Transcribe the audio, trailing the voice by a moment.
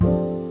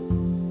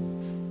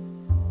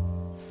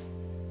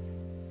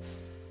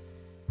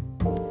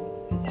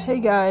Hey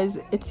guys,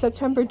 it's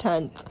September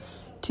 10th,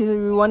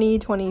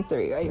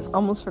 2023. I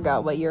almost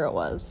forgot what year it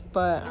was,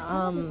 but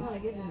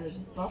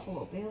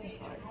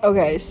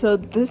okay, so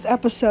this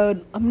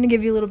episode, I'm gonna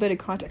give you a little bit of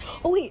context.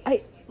 Oh wait,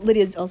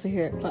 Lydia's also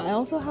here, but I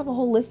also have a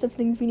whole list of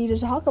things we need to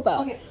talk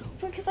about. Okay,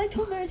 because I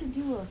told Mary to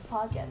do a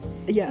podcast.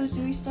 Yeah. So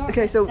do we start?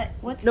 Okay, so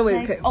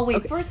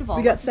okay. First of all,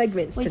 we got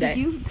segments today. Did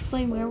you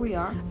explain where we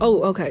are?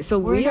 Oh, okay. So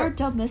we're in our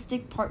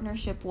domestic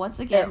partnership once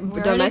again.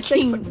 We're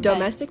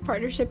domestic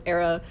partnership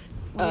era.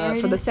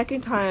 For the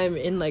second time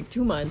in like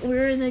 2 months.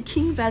 We're in a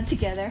king bed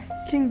together.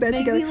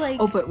 Together.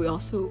 But we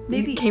also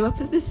came up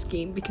with this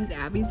scheme because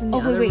Abby's in the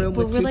other room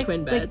with two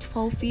twin beds.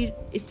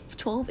 It's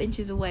 12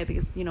 inches away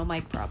because,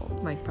 Mic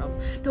problem.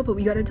 No, but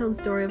we gotta tell the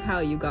story of how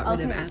you got rid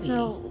of Abby.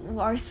 So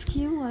our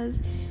scheme was,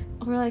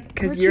 we're like,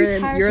 because you're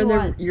in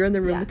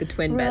the room with the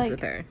twin beds with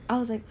her. I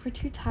was like, we're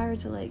too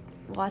tired to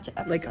watch an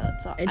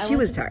episode. And she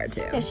was tired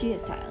too. Yeah, she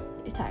is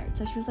tired.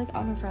 So she was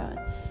on her phone,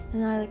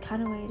 and I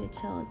kind of waited,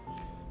 chilled.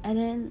 And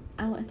then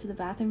I went to the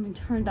bathroom and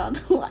turned on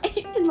the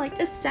light and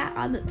just sat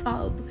on the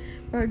tub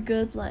for a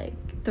good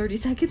 30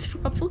 seconds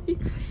probably.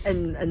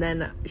 And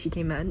then she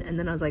came in, and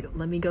then I was like,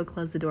 let me go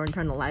close the door and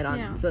turn the light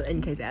on, so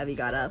in case Abby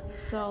got up,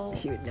 so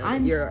she would know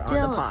that you're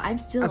on the pod. I'm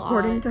still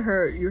According to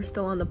her, you're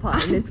still on the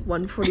pod, and it's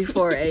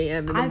 1:44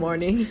 a.m. in the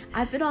morning.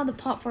 I've been on the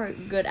pod for a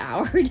good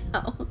hour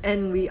now.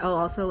 And we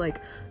also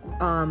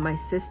my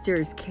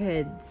sister's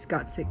kids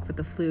got sick with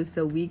the flu,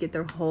 so we get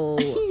their whole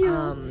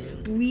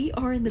we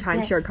are in the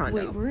timeshare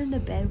condo. Wait, we're in the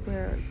bed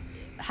where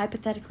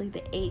hypothetically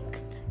the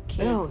 8th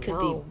kid could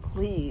be.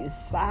 Please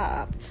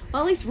stop.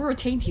 Well, at least we're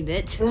tainting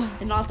it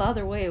and not the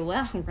other way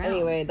around.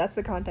 Anyway, that's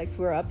the context.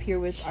 We're up here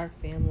with our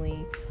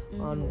family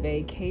on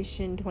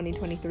vacation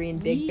 2023 in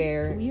Big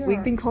Bear.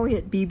 We've been calling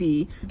it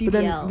BB, but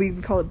then we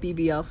call it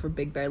BBL for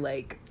Big Bear.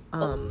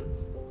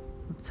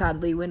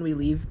 Sadly, when we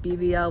leave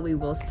BBL, we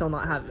will still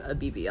not have a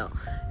BBL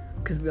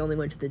because we only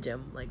went to the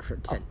gym for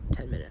 10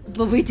 minutes.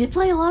 But we did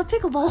play a lot of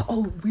pickleball.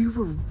 Oh, we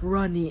were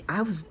running.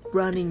 I was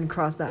running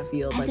across that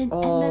field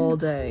all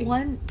day.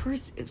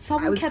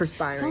 Someone kept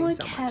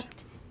much.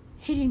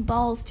 hitting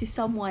balls to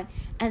someone,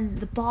 and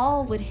the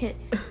ball would hit.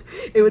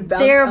 It would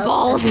bounce their up.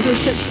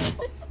 Balls.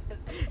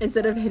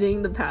 Instead of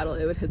hitting the paddle,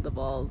 it would hit the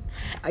balls.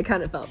 I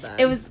kind of felt that.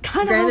 It was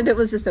granted, it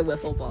was just a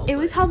wiffle ball. It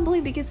was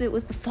humbling because it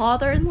was the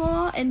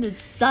father-in-law and the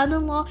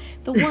son-in-law,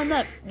 the one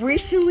that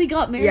recently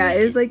got married. Yeah,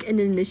 it was like an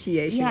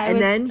initiation. Yeah,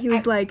 then he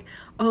was like,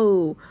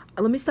 "Oh,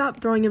 let me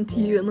stop throwing them to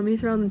you and let me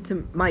throw them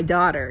to my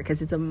daughter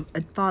because it's a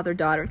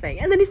father-daughter thing."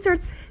 And then he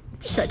starts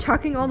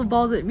chucking all the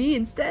balls at me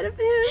instead of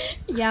him.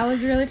 Yeah, it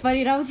was really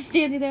funny. And I was just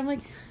standing there. I'm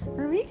like,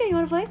 "Marika, you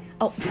want to play?"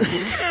 Oh,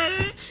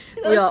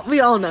 we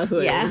all know who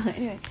it is. Yeah.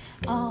 Anyway.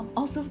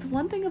 Also, the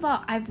one thing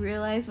I've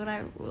realized when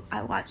I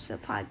watched the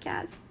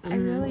podcast, I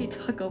really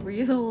took over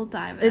you the whole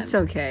time. It's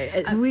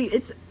okay.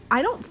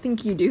 I don't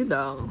think you do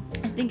though.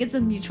 I think it's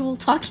a mutual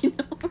talking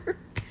over.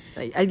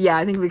 Yeah,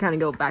 I think we kind of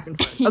go back and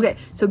forth. Okay,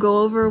 so go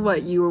over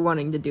what you were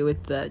wanting to do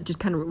with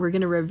we're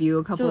going to review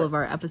a couple of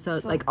our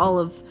episodes, all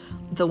of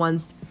the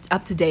ones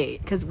up to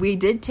date, because we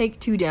did take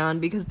 2 down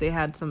because they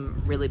had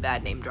some really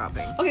bad name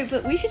dropping. Okay,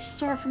 but we could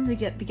start from the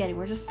beginning.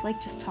 We're just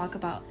talk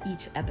about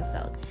each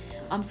episode.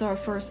 So our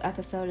first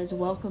episode is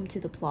Welcome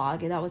to the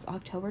Plog, and that was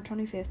October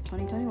 25th,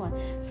 2021.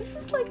 So this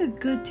is a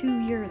good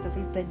 2 years that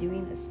we've been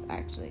doing this,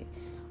 actually.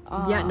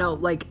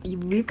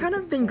 We've kind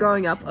of been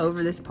growing up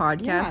over this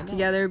podcast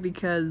together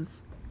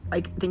because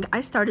I think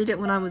I started it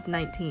when I was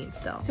 19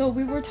 still. So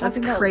we were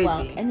talking about crazy.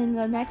 Welk, and then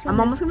the next one I'm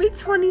almost going to be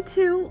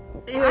 22.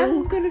 Ew.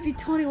 I'm going to be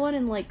 21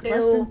 in less than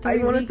 3 weeks. I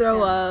want to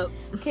throw up.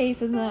 Okay,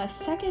 so the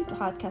second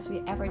podcast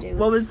we ever did was...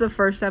 What was the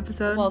first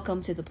episode?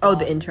 Welcome to the Plug. Oh,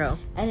 the intro.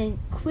 And then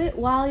Quit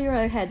While You're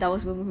Ahead. That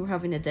was when we were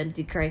having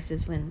identity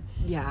crisis when...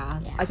 Yeah.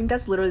 I think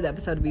that's literally the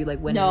episode we went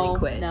in and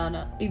quit.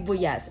 No. Well,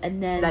 yes,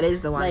 and then... That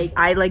is the one.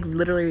 I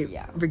literally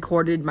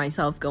recorded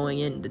myself going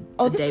in the day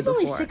before. This is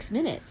only 6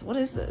 minutes. What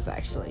is this,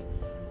 actually?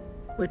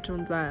 Which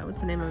one's that? What's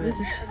the name of it?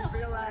 You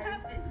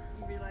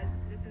realize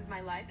this is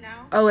my life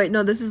now? Oh wait,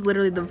 no, this is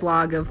literally the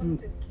vlog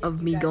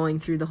of me going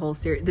through the whole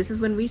series. This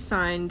is when we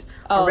signed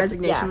our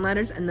resignation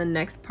letters, and the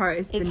next part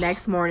is the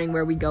next morning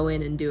where we go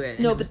in and do it.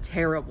 And it was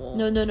terrible.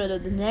 No. The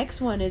next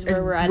one is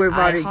where we're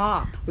at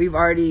IHOP. We've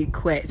already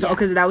quit. So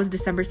because that was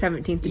December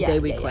 17th, the day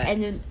we quit.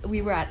 And then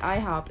we were at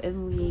IHOP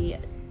and we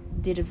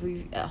did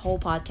a whole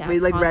podcast. We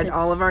read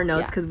all of our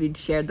notes because we'd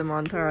shared them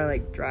onto our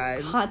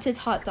drives. Haunted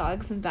hot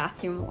dogs and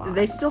bathroom logs.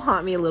 They still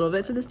haunt me a little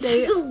bit to this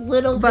day. Just a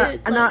little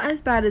bit, but not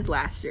as bad as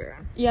last year.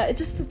 Yeah, it's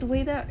just the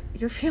way that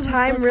your family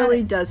time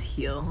really does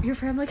heal. Your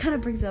family kind of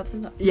brings it up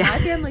sometimes. Yeah, my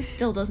family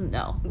still doesn't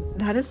know.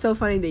 That is so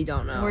funny. They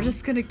don't know. We're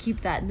just gonna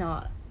keep that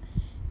not.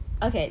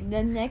 Okay,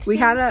 then next we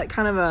had a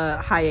kind of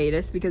a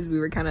hiatus because we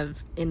were kind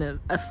of in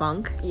a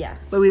funk. Yeah.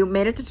 But we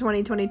made it to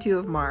 2022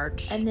 of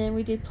March. And then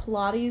we did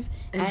Pilates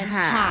and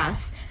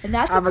Haas. And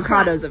that's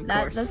avocados, of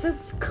course. That's a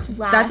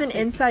classic. That's an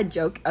inside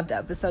joke of the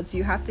episode, so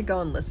you have to go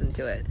and listen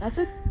to it. That's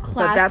a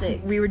classic.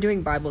 But we were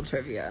doing Bible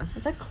trivia.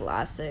 That's a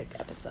classic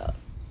episode.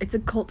 It's a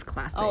cult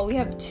classic. Oh, we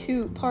have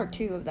part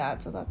 2 of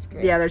that, so that's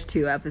great. Yeah, there's 2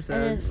 And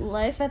episodes. then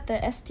Life at the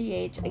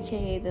SDH,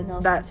 aka the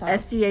Nelson's That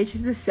house. SDH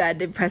is a sad,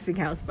 depressing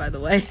house, by the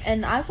way.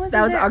 And I wasn't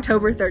That was there.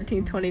 October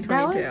 13th,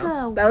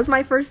 2022. That was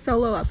my first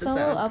solo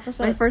episode.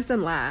 My first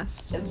and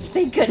last.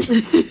 Thank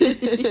goodness.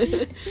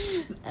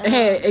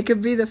 Hey, it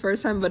could be the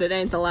first time, but it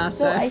ain't the last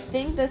So time. I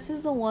think this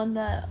is the one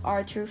that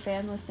our true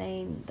fan was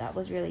saying that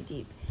was really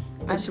deep.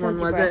 I'm Which so one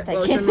was depressed it? I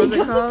Which can't one was think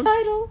it of the called?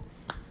 title.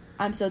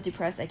 I'm so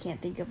depressed I can't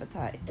think of a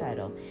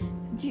title.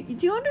 Do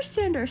you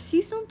understand our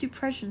seasonal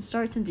depression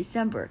starts in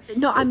December?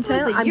 No, I'm This was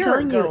a telling year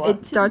you, ago up it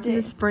to starts in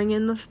the today. spring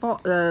and the fall,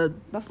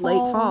 late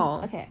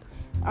fall. Okay.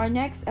 Our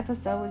next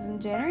episode was on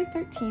January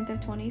 13th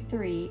of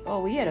 23.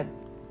 Oh, we had a...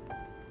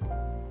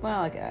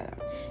 Well, okay, I don't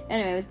know.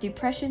 Anyway, it was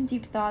depression,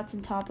 deep thoughts,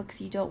 and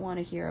topics you don't want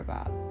to hear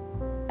about.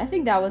 I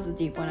think that was the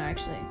deep one,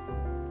 actually.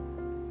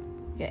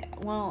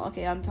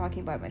 Okay, I'm talking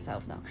about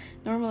myself now.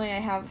 Normally I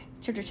have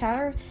chitter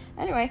chatter.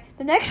 Anyway,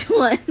 the next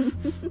one.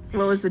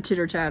 What was the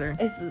chitter chatter?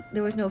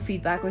 There was no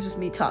feedback, it was just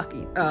me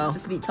talking. It Oh. was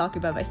just me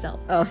talking by myself.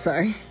 Oh,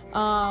 sorry.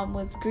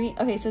 Was green.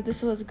 Okay, so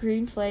this was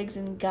green flags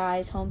and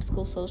guys,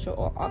 homeschool, social,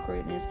 or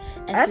awkwardness.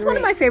 And That's one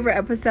of my favorite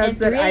episodes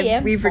that 3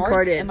 a.m. we've farts?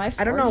 recorded. Am I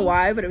I don't know farting?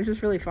 why, but it was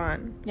just really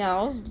fun. Yeah,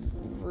 I was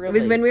really... It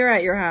was when we were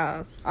at your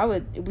house.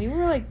 We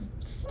were like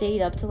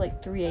stayed up till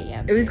like 3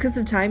 a.m. It was because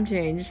of time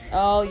change.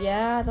 Oh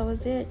yeah, that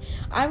was it.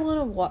 I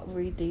want to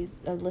read these,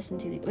 listen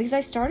to these, because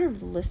I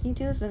started listening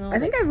to this and I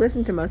think I've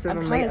listened to most of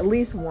them like kinda at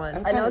least once.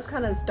 I'm I know kinda it's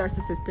kind of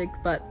narcissistic,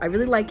 but I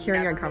really like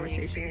hearing our Never really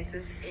conversation.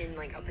 experiences in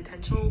like a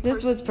potential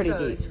This was person, pretty so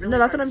deep. it's really No,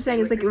 that's hard what I'm to saying.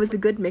 say, Is like it was a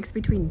good mix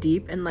between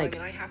deep and like, like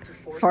and I have to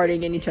force farting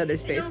it. in each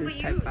other's I know, faces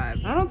but type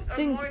vibe. I don't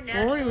think were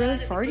we really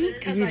farting?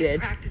 Because You I did.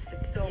 practiced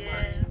it so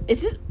much.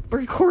 Is it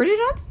recorded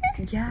on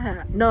there?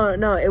 Yeah.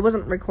 No, it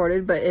wasn't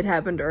recorded, but it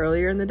happened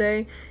earlier in the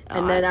day.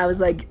 And then I was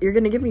like, "You're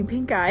gonna give me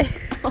pink eye."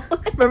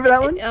 Remember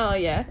that one? Oh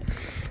yeah.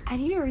 I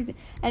need to read it.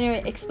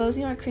 Anyway,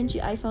 exposing our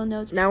cringy iPhone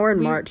notes. Now we're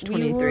in March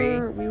 23.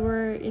 We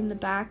were in the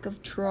back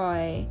of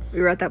Troy.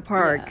 We were at that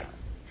park. Yeah.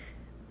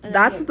 And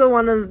That's then-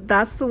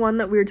 the one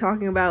that we were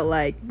talking about,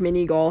 like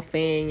mini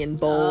golfing and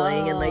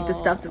bowling and like the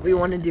stuff that we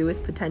want to do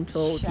with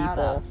potential Shout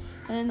people. out.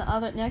 And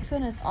then the next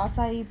one is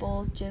acai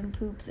bowls, gym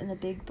poops, and the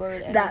Big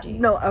Bird That energy.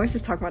 no, I was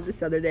just talking about this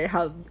the other day.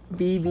 How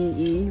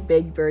BBE,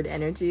 Big Bird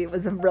Energy,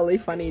 was a really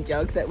funny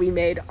joke that we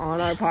made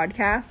on our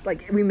podcast.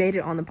 Like we made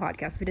it on the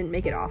podcast. We didn't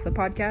make it off the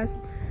podcast,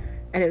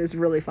 and it was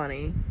really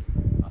funny.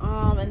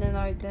 And then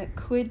the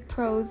quid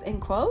pros and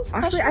quos.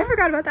 Actually, I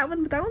forgot about that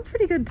one, but that one's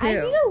pretty good too. I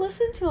need to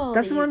listen to all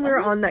That's these. the one we were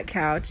I'm on that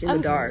couch in the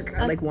I'm- dark at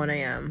I'm- like 1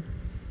 a.m.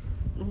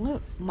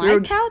 like, my We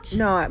were- couch.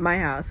 No, at my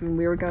house when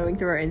we were going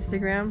through our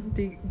Instagram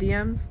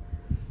DMs.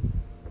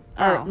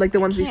 Oh, Or like the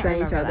ones we can't sent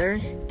each remember other.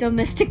 that.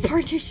 Domestic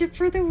partnership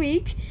for the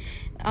week.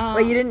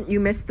 Wait, you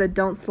missed the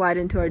don't slide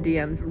into our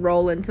DMs,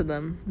 roll into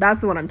them.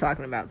 That's the one I'm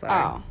talking about,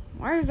 sorry. Oh,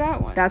 where is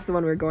that one? That's the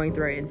one we're going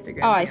through our Instagram.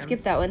 Oh, I DMs.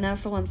 skipped that one.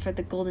 That's the one for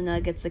the golden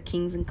nuggets, the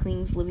kings and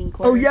queens living Oh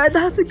quarters. yeah,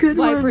 that's a good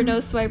Swiper, one. no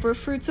swiper,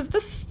 fruits of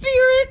the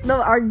spirit.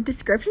 No, our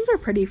descriptions are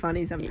pretty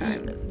funny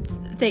sometimes.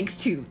 Thanks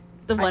to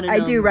the one and I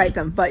do only. write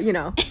them, but you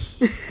know.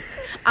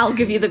 I'll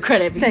give you the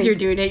credit because Thank you're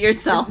you. doing it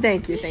yourself.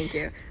 Thank you.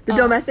 The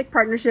domestic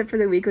partnership for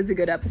the week was a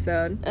good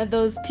episode. And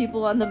those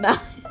people on the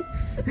mountain.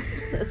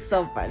 That's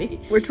so funny.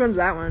 Which one's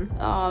that one?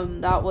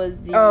 That was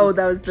the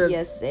That was the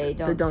PSA.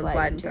 Don't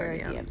slide into our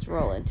DMs.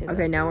 Roll into them.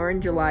 Okay, now we're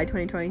in July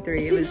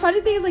 2023. See, the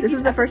funny thing is, like, this these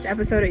was the first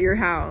episode at your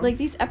house. Like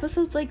these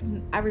episodes, like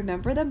I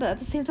remember them, but at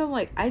the same time,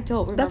 like I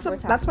don't remember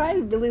what's That's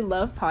happening. why I really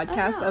love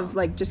podcasts know. of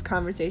like just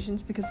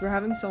conversations, because we're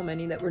having so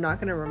many that we're not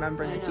going to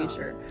remember in I the know.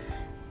 future.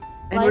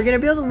 And Life- we're going to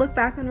be able to look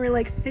back when we're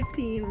like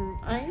 15 and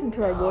I listen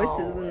to our know.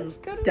 voices It's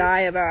gonna and be die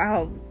about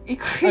how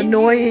Cringy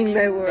annoying and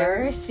they were.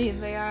 Embarrassing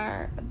they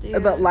are. Dude.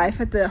 about life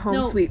at the home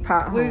No, sweet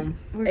pot home.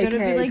 We're gonna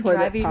aka be like toilet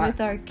driving pot.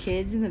 with our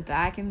kids in the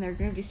back, and they're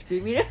gonna be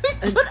screaming at me.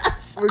 And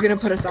we're going to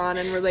put us on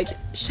and we're like,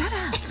 shut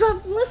up.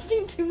 I'm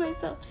listening to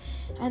myself.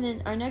 And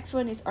then our next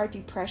one is our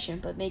depression,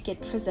 but make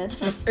it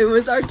presentable. It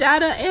was our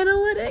data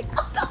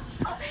analytics.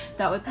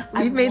 That was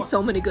We've made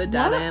so many good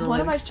data analytics one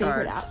of my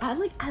charts.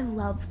 favorite. I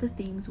love the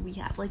themes we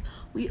have. Like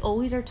we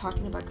always are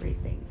talking about great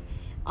things.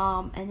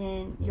 And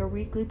then your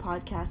weekly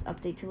podcast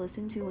update to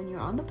listen to when you're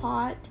on the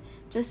pot.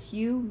 Just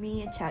you,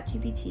 me, and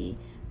ChatGPT.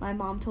 My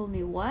mom told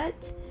me what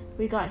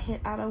we got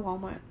hit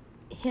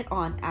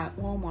on at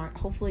Walmart.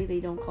 Hopefully they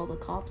don't call the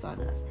cops on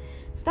us.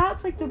 So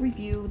that's like the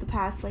review the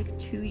past like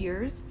 2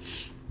 years.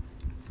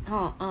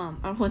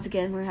 Once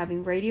again, we're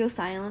having radio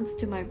silence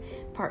to my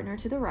partner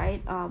to the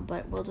right,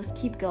 but we'll just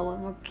keep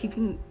going. We're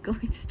keeping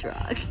going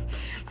strong.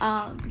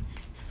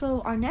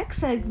 So our next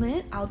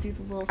segment, I'll do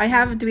the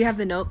little... Do we have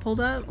the note pulled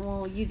up?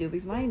 Well, you do,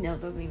 because my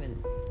note doesn't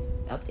even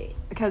update.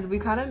 Because we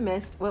kind of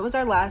missed, what was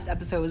our last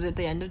episode? Was it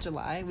the end of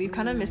July? We've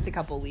kind of missed a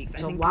couple weeks.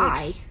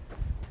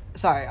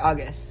 Sorry,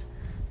 August.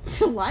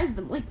 July's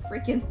been like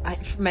freaking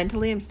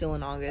Mentally, I'm still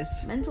in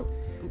August. mental.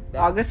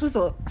 August was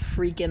a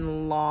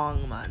freaking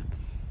long month.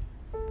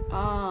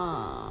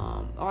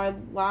 Our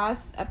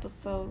last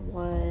episode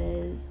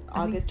was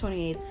August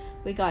 28th.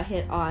 we got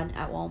hit on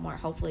at Walmart.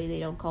 Hopefully they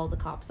don't call the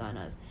cops on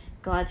us.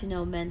 Glad to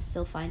know men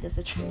still find us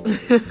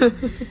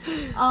attractive.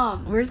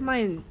 Where's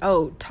mine?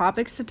 Oh,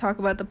 topics to talk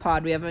about the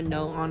pod. We have a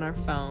note on our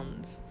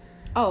phones.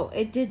 Oh,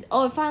 it did.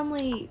 Oh, it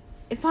finally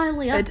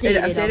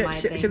updated on my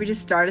thing. Should we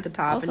just start at the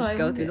top Also, and just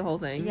go through the whole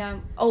thing? Yeah.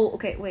 Oh,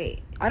 okay.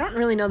 Wait. I don't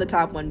really know the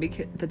top ones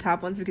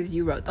because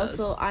you wrote those.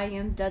 Also, I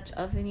am Dutch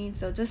ovening,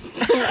 so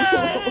just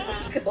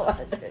I'm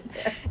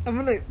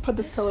gonna put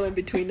this pillow in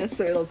between us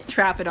so it'll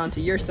trap it onto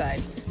your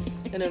side,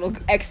 and it'll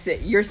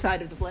exit your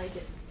side of the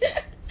blanket,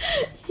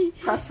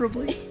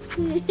 preferably.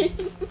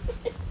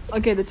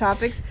 Okay, the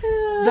topics.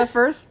 The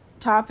first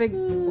topic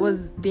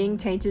was being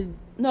tainted.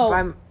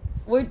 No.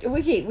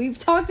 We've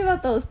talked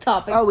about those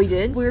topics. Oh, we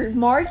did? We're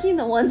marking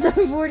the ones that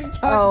we've already talked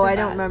about. Oh, I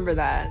don't remember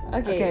that.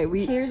 Okay,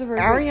 Tears of a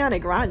Ariana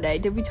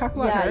Grande. Did we talk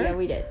about her? Yeah,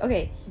 we did.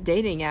 Okay.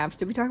 Dating apps.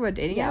 Did we talk about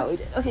dating apps? Yeah, we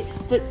did. Okay,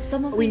 but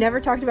some of we never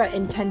talked about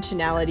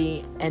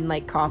intentionality and,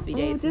 like, coffee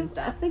dates and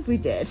stuff. I think we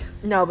did.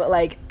 No, but,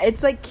 like,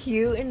 it's, like,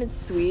 cute and it's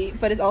sweet,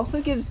 but it also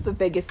gives the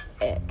biggest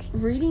ick.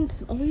 We've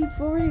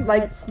already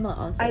read smut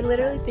on FaceTime. I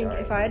literally think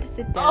if I had to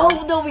sit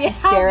down and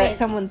stare at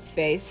someone's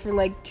face for,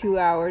 like, 2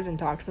 hours and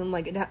talk to them,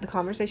 like, the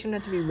conversation would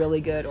have to be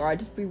really good, or I'd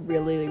just be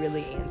really,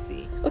 really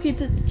antsy. Okay,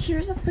 the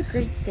Tears of the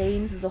Great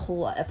Sayings is a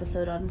whole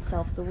episode on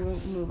itself, so we'll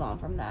move on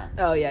from that.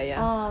 Oh,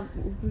 yeah.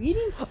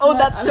 Reading smut... Oh,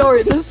 that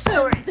story, the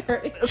story.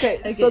 Okay,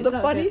 so the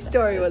so funny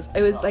story was,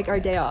 it was, like, our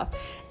day off,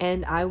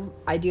 and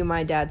I do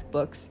my dad's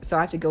books, so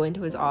I have to go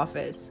into his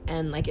office,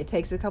 and, like, it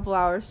takes a couple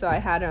hours, so I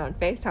had her on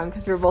FaceTime,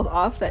 because we were both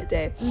off that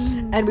day,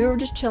 and we were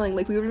just chilling,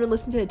 like, we were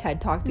listening to a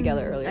TED Talk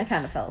together earlier. I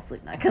kind of fell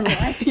asleep, not gonna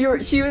lie.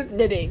 She was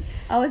knitting.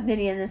 I was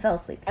knitting and then fell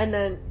asleep. And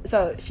then,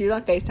 so, she was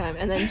on FaceTime,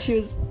 and then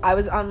I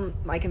was on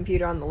my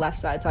computer on the left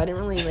side, so I didn't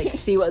really, like,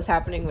 see what was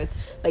happening with,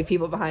 like,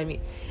 people behind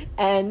me.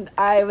 And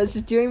I was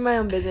just doing my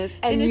own business,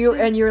 and you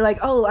were like,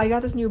 oh, I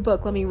got this new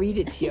book, let me read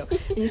it to you.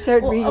 And you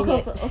started reading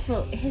it.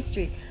 Also,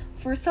 history.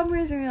 For some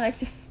reason, we like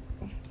to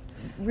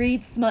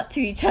read smut to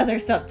each other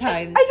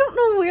sometimes. I don't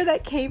know where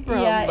that came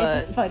from. Yeah,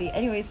 it's just funny.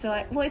 Anyway, so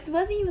it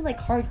wasn't even like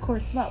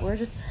hardcore smut.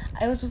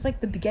 I was just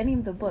like the beginning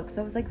of the book,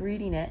 so I was like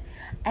reading it,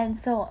 and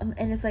so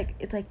and it's like,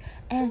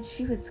 and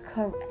she was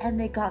and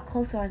they got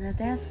closer on the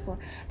dance floor,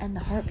 and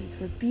the heartbeats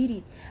were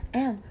beating,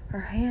 and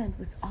her hand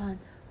was on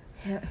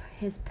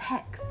his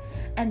pecs,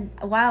 and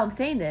while I'm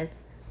saying this,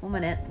 1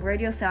 minute,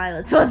 radio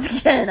silence once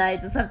again. I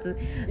just have to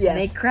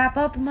make crap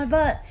up in my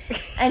butt.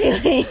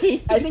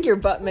 Anyway, I think your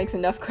butt makes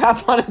enough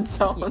crap on its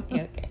own.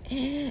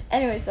 Okay.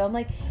 Anyway, so I'm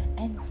like,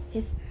 and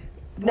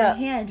my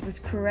hand was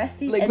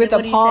caressing, like, with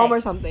a palm or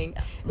something.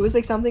 It was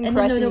like something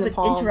caressing the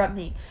palm. Interrupt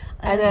me.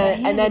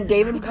 And then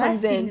David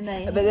comes in,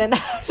 but then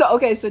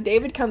so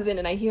David comes in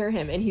and I hear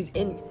him and he's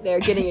in there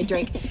getting a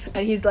drink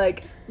and he's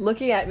like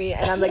looking at me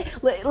and I'm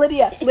like,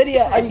 Lydia,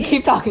 and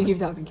keep talking,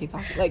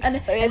 like,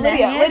 and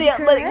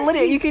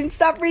Lydia, you can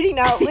stop reading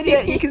now,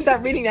 Lydia, you can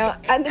stop reading now.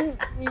 And then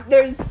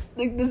there's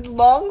like this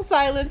long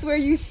silence where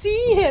you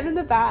see him in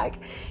the back,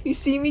 you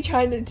see me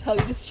trying to tell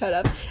you to shut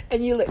up,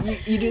 and you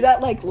do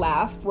that like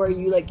laugh where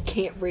you like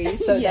can't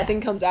breathe, so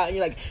nothing comes out, and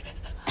you're like.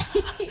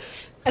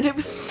 And it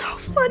was so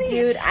funny,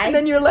 dude. And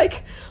then you're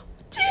like,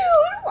 dude,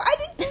 why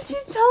didn't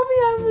you tell me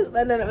I was?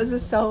 And then it was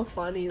just so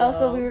funny. Though.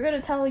 Also, we were gonna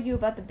tell you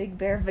about the Big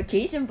Bear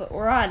vacation, but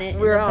we're on it.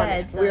 We're on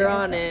it.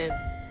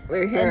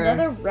 We're here.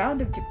 Another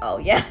round of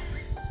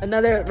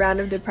another round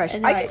of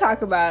depression. I can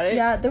talk about it.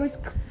 Yeah, there was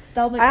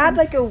stomach. I had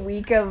like a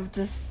week of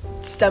just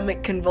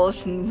stomach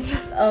convulsions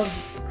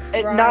of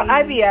crying. Not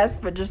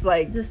IBS, but just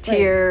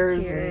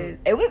tears. Like, tears.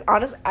 It was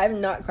honest. I've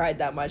not cried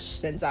that much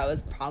since I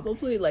was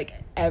probably like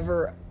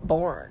ever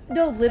born.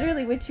 No,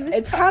 literally, when she was.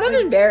 It's kind of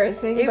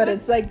embarrassing, but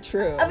it's like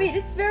true. I mean,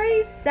 it's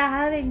very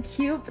sad and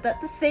cute, but at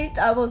the same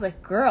time, I was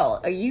like,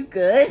 "Girl, are you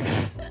good?"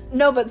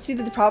 No, but see,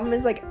 the problem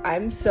is like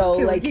I'm so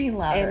okay, like we're getting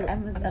louder.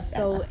 I'm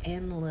so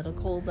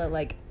analytical that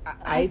like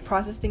I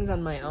process things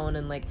on my own,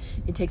 and like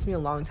it takes me a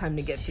long time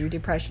to get through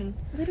depression.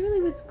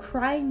 Literally was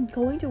crying,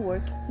 going to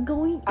work,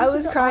 I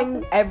was crying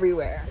office.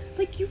 Everywhere.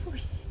 Like you were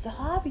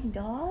sobbing,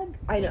 dog.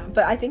 I know,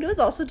 but I think it was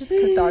also just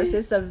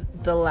catharsis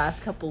of the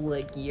last couple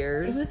like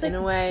years. It was in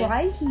like a way.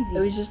 Dry heaving. It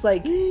was just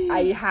like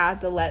I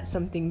had to let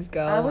some things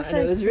go, and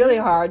it was really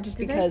hard just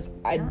because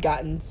I'd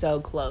gotten so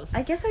close.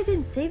 I guess I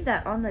didn't save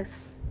that on the.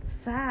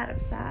 I'm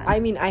sad. I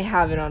mean, I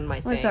have it on my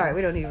thing. Well, it's alright.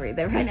 We don't need to read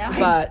that right now.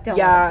 But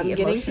yeah, I'm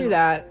getting through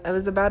that. It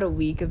was about a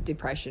week of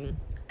depression.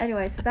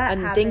 Anyway, so that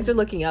and happened. Things are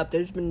looking up.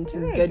 There's been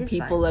some good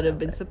people that have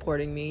been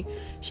supporting me.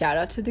 Shout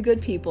out to the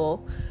good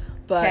people.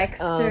 But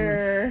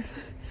Texter,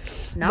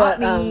 not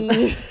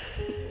me.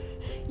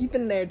 You've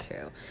been there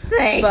too.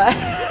 Thanks.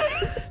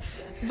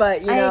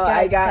 But you know,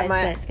 I got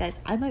my guys.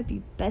 I might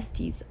be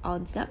besties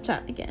on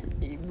Snapchat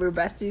again. We're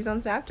besties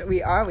on Snapchat.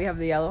 We are. We have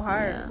the yellow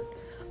heart. Yeah.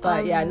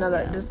 But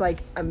just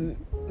like I'm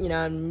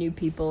new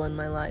people in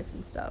my life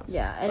and stuff.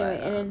 Yeah. Anyway,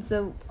 and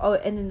then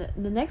and then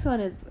the next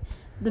one is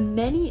the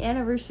many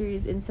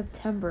anniversaries in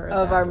September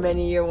of our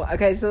many year one.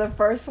 Okay, so the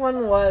first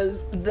one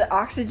was the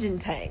oxygen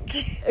tank.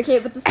 Okay,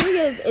 but the thing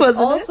is, it's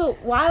also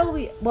while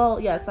we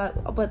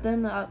but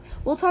then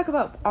we'll talk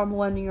about our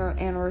 1 year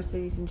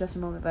anniversaries in just a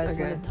moment. But I just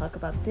want to talk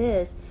about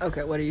this.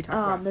 Okay, what are you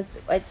talking about?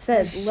 It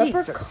says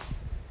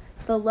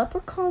the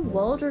leprechaun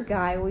welder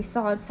guy we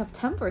saw on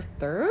September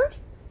 3rd.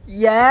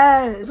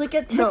 Yes, Like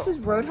at Texas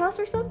Roadhouse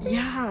or something.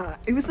 Yeah,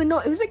 it was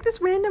like this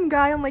random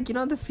guy on, like, you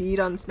know, the feed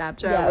on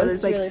Snapchat where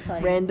there's like really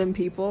funny. Random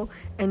people,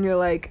 and you're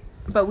like,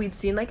 but we'd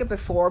seen like a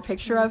before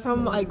picture of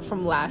him like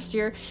from last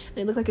year, and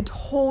he looked like a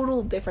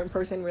total different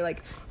person. We're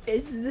like,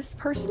 is this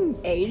person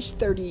aged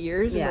 30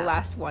 years in the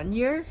last 1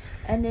 year?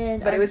 And then,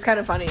 but it was kind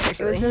of funny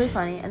actually. It was really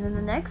funny. And then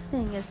the next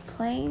thing is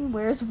playing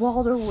Where's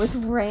Waldo with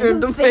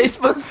random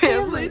Facebook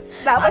families.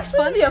 That was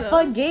actually be a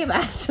fun game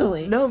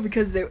actually. No,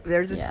 because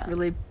there's this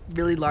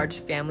really large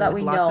family that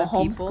with we lots know,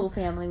 of people, homeschool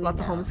family, lots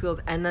of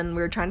homeschools, and then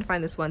we were trying to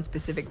find this one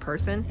specific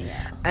person.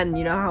 Yeah. And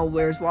you know how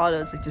Where's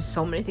Waldo is like just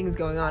so many things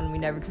going on, and we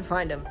never could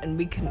find him, and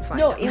we couldn't find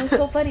him. No, it was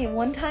so funny.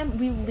 One time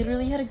we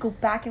literally had to go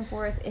back and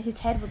forth. His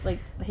head was like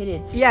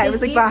hidden. Yeah, it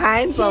was like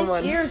behind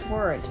someone. His ears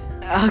weren't,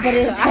 but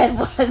his head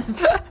was.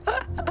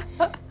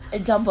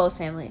 Dumbo's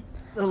family.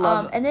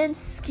 And then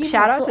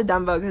shout out to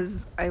Dumbo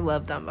because I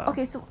love Dumbo.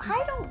 Okay, so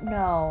I don't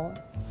know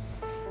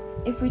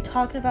if we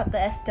talked about the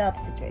S-Dub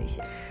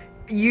situation.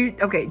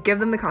 Give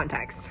them the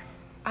context.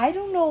 I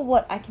don't know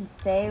what I can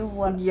say, I'm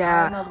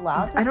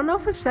allowed to say. I don't know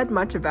if we've said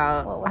much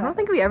about... I don't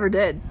think we ever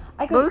did.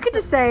 But we could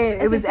just say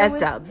it was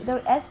S-Dubs.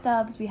 The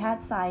S-Dubs, we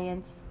had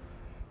science.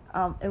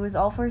 It was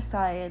all for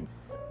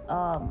science.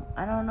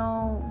 I don't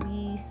know,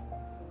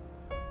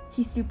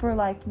 he super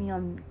liked me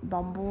on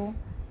Bumble.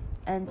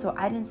 And so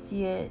I didn't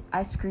see it.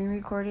 I screen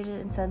recorded it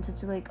and sent it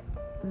to like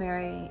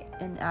Mary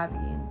and Abby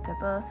and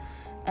Pippa.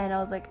 And I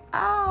was like,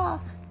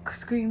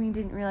 screaming,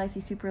 didn't realize he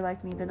super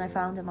liked me. Then I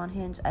found him on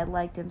Hinge. I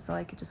liked him so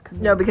I could just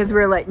commit. No, because we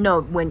were like,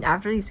 when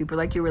after he super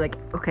liked you, we were like,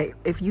 okay,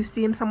 if you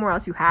see him somewhere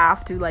else, you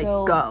have to like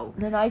go.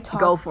 Then I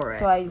go for it.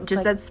 So I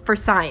just that's for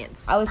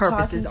science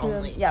purposes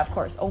only. Yeah, of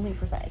course, only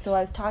for science. So I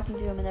was talking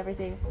to him and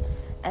everything.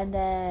 And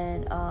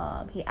then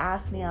he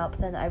asked me out,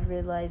 but then I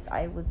realized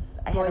I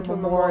had a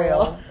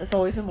memorial. It's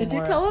always a memorial. Did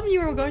you tell him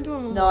you were going to a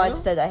memorial? No, I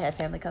just said I had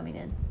family coming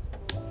in.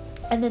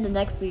 And then the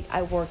next week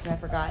I worked and I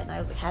forgot, and I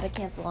was like, had to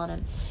cancel on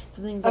him.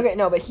 So then he's like, okay,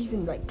 no, but he's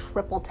been like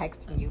triple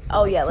texting you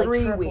for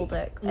 3 weeks.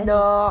 Dick.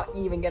 Not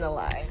even gonna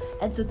lie.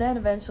 And so then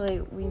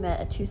eventually we met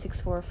at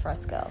 264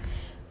 Fresco.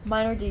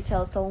 Minor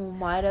details, we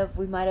might have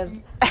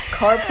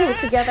carpooled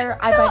together.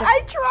 I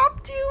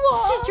dropped you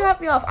off. She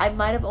dropped me off. I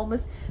might have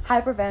almost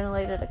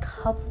hyperventilated a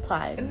couple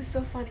times. It was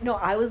so funny. No,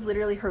 I was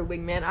literally her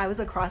wingman. I was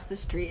across the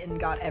street and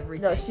got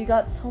everything. No, she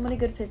got so many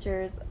good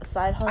pictures,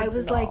 side hugs. I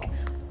was like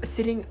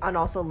sitting, and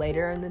also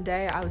later in the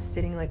day, I was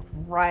sitting like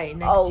right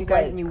next to you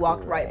guys, and you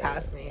walked right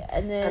past me.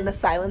 And the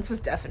silence was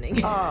deafening.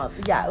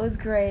 Yeah, it was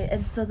great.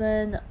 And so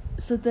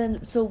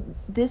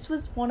this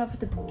was one of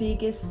the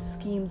biggest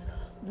schemes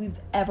we've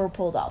ever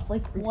pulled off.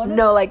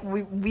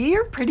 We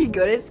are pretty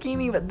good at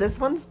scheming, but this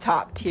one's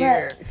top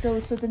tier. But,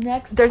 so the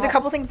next there's a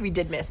couple things we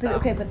did miss though.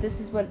 But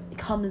this is what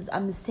comes.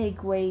 I'm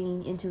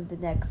segueing into the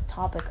next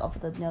topic of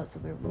the notes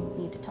that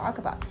we need to talk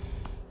about.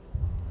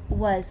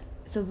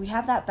 So we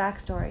have that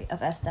backstory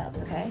of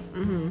S-Dubs, okay?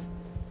 Mm-hmm.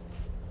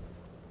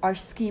 Our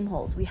scheme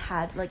holes, we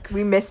had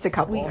we missed a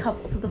couple.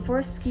 So the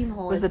first scheme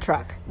hole was the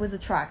truck.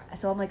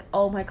 So I'm like,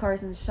 oh, my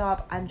car's in the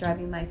shop. I'm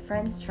driving my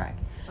friend's truck.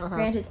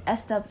 Granted,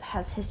 S-Dubs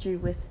has history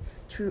with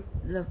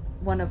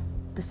one of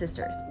the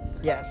sisters.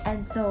 Yes.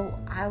 And so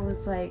I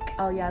was like,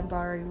 oh yeah, I'm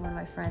borrowing one of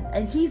my friends.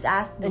 And he's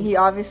asked me. And he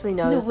obviously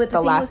knows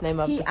the last name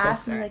of the sister. He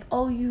asked me like,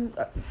 oh, you...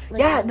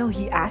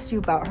 he asked you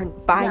about her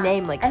by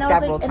name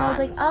several times. And I was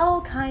like,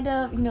 oh, kind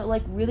of,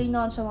 really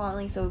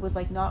nonchalantly, so it was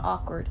not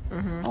awkward.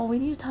 Mm-hmm. Oh, we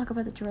need to talk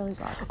about the jewelry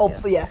box too.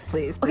 Oh, yes,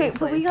 please. Okay,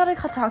 but we gotta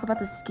talk about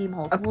the scheme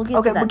holes. Okay, we'll get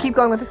to that. We'll keep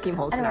going with the scheme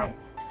holes now.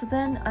 So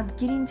then I'm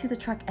getting to the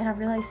truck and I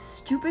realize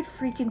stupid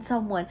freaking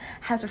someone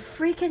has a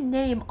freaking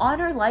name on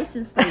her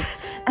license plate.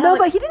 No,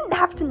 but he didn't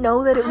have to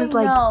know that it was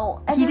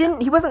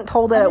he wasn't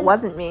told that it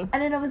wasn't me.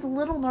 And then I was a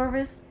little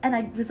nervous and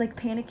I was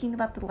panicking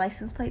about the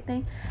license plate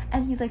thing.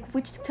 And he's like,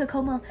 which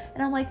Tacoma?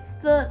 And I'm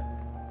like, the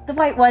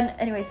white one.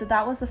 Anyway, so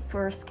that was the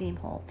first scheme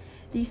hole.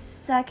 The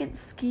second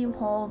scheme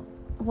hole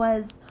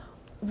was...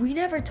 We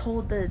never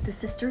told the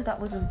sister that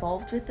was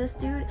involved with this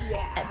dude.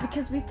 Yeah.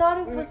 Because we thought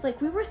it was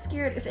we were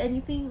scared if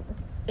anything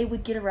it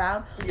would get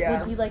around.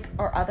 Yeah. Would be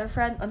our other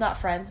friend, not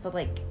friends, but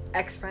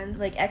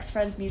ex-friends.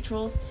 Ex-friends,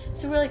 mutuals.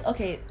 So we're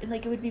okay,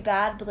 it would be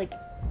bad, but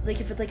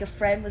if a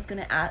friend was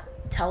gonna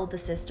tell the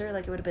sister,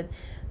 it would have been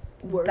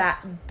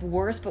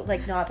worse, but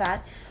not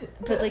bad.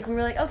 But we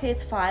were okay,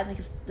 it's fine.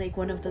 If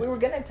one of the... We were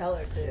gonna tell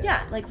her too.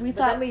 Yeah, we thought...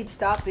 But then we'd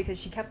stop because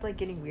she kept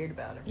getting weird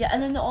about it. Yeah,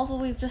 and then also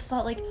we just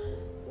thought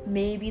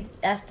maybe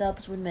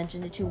S-Dubs would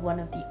mention it to one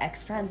of the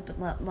ex-friends, but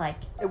not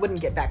it wouldn't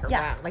get back around.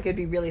 Yeah. It'd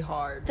be really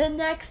hard. The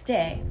next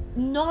day,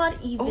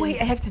 not even... Oh wait,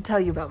 I have to tell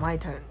you about my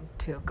turn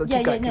too.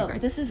 Keep going.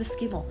 This is a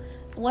scheme hole.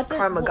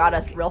 Karma got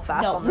us real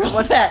fast on this real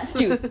one. fast,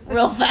 dude.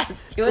 Real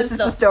fast. This is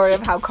the story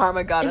of how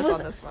karma got us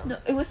on this one. No,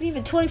 it wasn't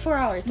even 24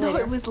 hours later. No,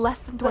 it was less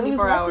than 24 hours.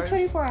 It was hours. less than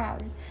 24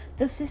 hours.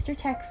 The sister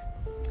texts,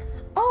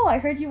 "Oh, I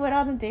heard you went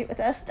on a date with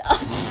Estelle."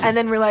 And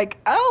then we're like,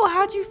 "Oh,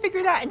 how'd you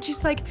figure that?" And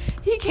she's like,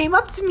 "He came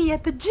up to me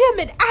at the gym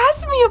and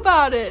asked me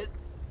about it."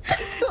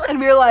 And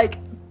we were like,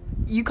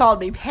 "You called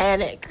me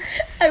panicked."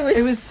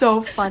 It was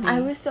so funny. I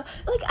was so,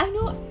 like, I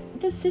know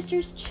the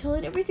sisters chill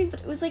and everything,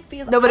 but it was like,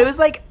 because no, but it was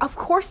like, of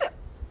course,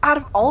 out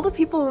of all the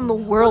people in the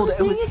world,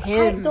 it was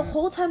him. The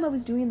whole time I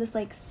was doing this,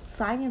 like,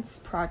 science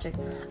project,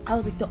 I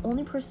was like, the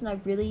only person I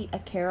really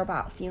care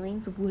about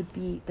feelings would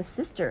be the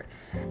sister.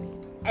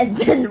 And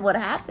then what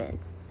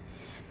happens?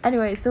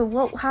 Anyway, so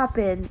what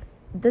happened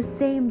the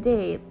same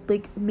day,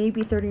 like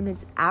maybe 30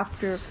 minutes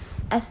after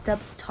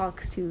S-Dubs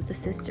talks to the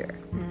sister?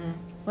 Mm-hmm.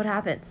 What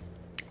happens?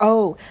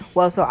 Oh,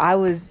 well, so I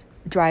was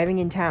driving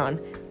in town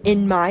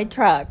in my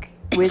truck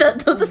with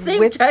the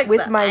same truck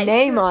with my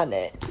name on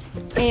it.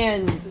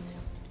 And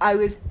I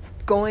was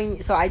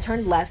going, so I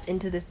turned left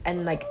into this,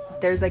 and like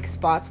there's like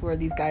spots where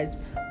these guys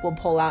will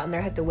pull out and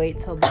they have to wait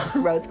till the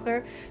road's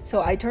clear.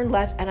 So I turned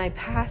left and I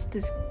passed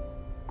this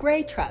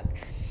gray truck.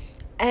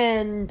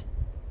 And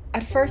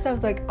at first I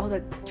was like, oh,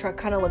 the truck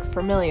kind of looks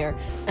familiar.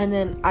 And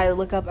then I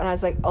look up and I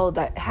was like, oh,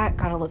 that hat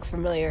kind of looks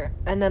familiar.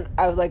 And then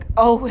I was like,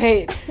 oh,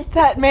 wait,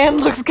 that man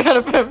looks kind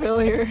of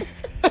familiar.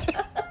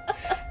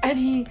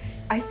 And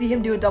I see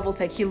him do a double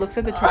take. He looks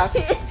at the truck.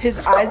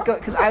 His eyes go,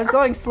 because I was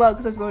going slow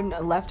because I was going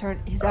a left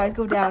turn. His eyes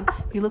go down.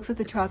 He looks at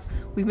the truck.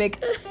 We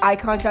make eye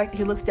contact.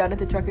 He looks down at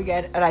the truck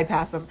again, and I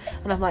pass him.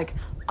 And I'm like,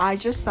 I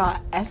just saw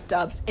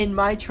S-Dubs in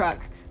my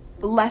truck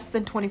less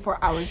than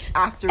 24 hours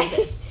after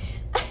this.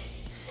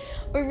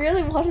 We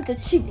really wanted the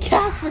cheap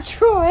gas for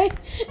Troy.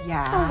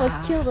 Yeah.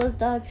 Almost killed us,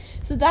 dog.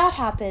 So that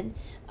happened.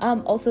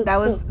 Also,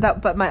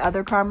 but my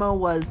other karma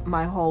was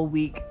my whole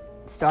week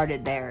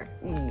started there.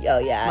 Oh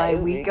yeah, my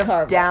week of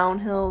karma.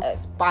 Downhill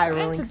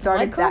spiraling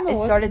started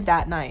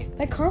that night.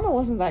 My karma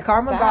wasn't that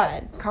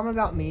bad. Karma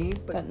got me,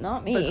 but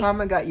not me. But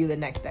karma got you the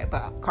next day.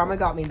 But karma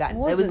got me that. It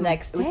was the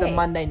next day. It was the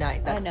Monday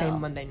night. That same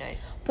Monday night.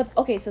 But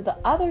okay, so the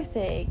other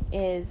thing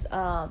is,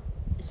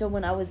 so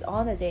when I was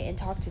on a date and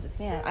talked to this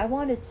man, I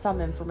wanted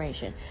some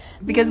information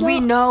because we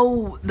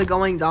know the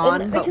goings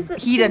on, but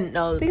he didn't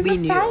know. Because we the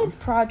knew. Science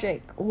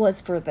project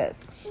was for this.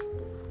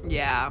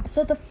 Yeah.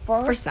 So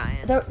for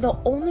science, the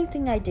only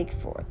thing I dig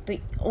for, the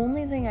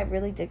only thing I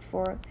really dig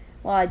for,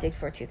 well, I dig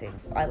for two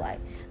things. I lied.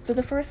 So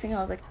the first thing I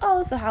was like,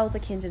 oh, so how's the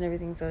Hinge and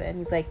everything? So and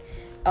he's like,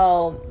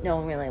 oh, no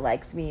one really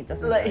likes me. He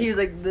was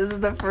like, this is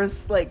the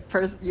first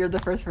you're the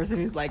first person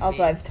who's liked me.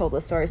 Also, I've told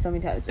this story so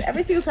many times, but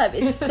every single time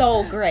it's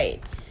so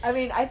great. I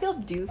mean, I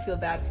do feel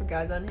bad for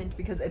guys on Hinge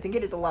because I think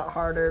it is a lot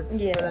harder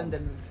for them to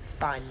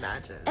find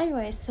matches.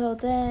 Anyway, so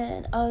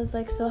then I was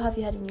like, so have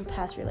you had any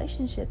past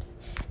relationships?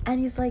 And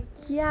he's like,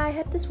 yeah, I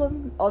had this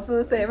one. Also,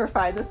 if they ever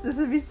find this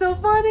would be so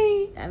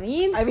funny. I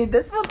mean,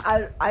 this one,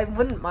 I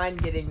wouldn't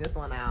mind getting this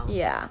one out.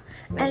 Yeah.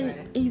 Anyway.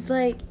 And he's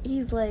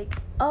like,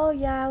 oh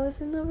yeah, I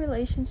was in a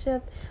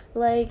relationship,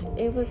 like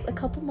it was a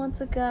couple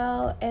months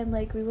ago, and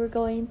like we were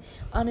being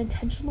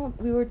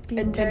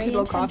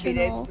intentional coffee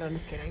dates. No, I'm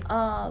just kidding.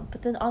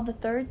 But then on the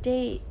third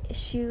date,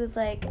 she was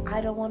like,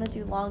 I don't want to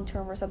do long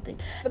term or something.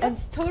 But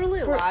that's totally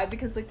a lie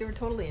because like they were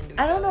totally into each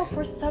other. I don't know,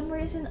 for some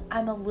reason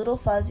I'm a little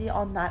fuzzy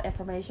on that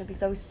information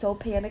because I was so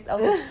panicked. I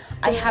was like,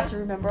 I have to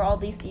remember all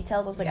these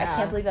details. I was like, I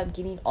can't believe I'm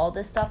getting all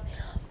this stuff,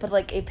 but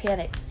like it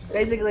panicked.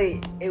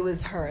 Basically, it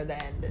was her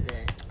that ended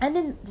it. And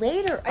then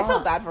later I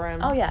felt bad for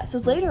him. Oh yeah, so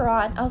later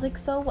on I was like,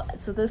 so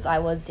this I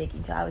was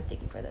digging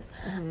for this.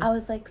 Mm-hmm. I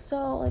was like,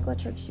 so like what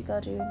church did you go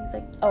to? And he's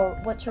like, oh,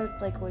 what church,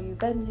 like what have you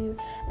been to?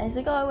 And he's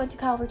like, oh, I went to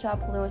Calvary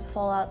Chapel, there was a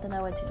fallout, then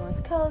I went to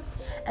North Coast,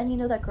 and you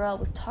know that girl I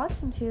was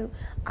talking to,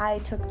 I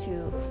took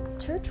to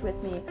church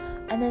with me,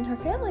 and then her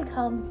family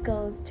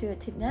goes to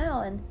it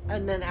now,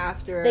 and then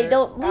after they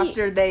don't leave.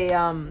 After they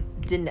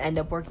didn't end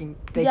up working,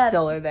 they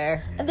still are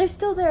there, and they're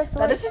still there. So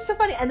that is just so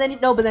funny. And then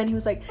but then he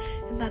was like,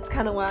 and that's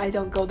kind of why I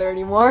don't go there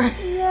anymore.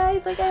 Yeah,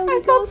 he's like, I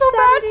felt so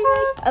bad for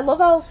him. I love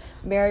how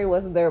Mary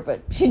wasn't there,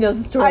 but she knows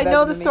the story. I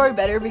know the story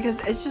better because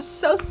it's just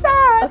so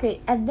sad.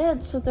 Okay, and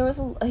then so there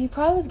was he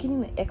probably was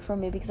getting the ick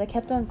from me because I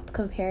kept on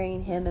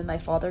comparing him and my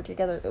father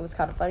together. It was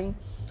kind of funny.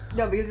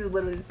 No, because he was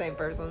literally the same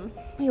person.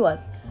 He was.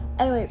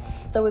 Anyway,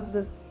 there was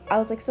this. I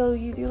was like, so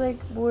you do like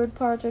word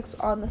projects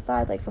on the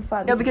side, like for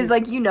fun? No, because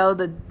like you know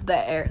the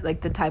air,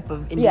 like the type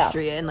of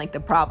industry and like the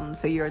problems,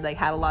 so you're like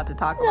had a lot to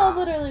talk about. No,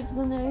 literally,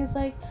 he's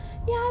like,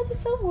 yeah, I did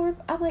some word.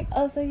 I'm like,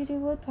 oh, so you do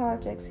wood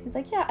projects? He's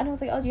like, yeah, and I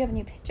was like, oh, do you have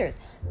any pictures?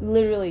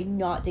 Literally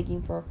not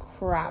digging for a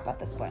crap at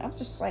this point. I was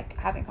just like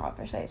having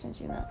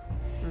conversations, you know.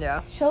 Yeah.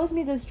 Shows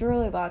me this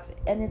jewelry box,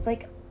 and it's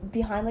like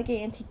behind like an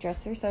antique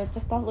dresser, so I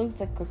just thought it looks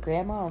like a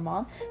grandma or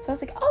mom. So I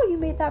was like, oh, you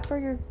made that for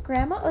your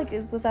grandma? Like,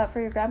 was that for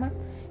your grandma?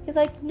 He's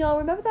like, no,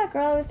 remember that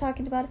girl I was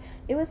talking about?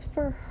 It was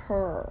for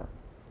her.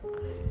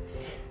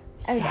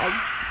 And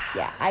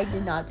I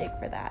did not dig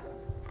for that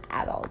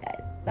at all,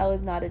 guys. That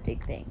was not a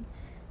dig thing.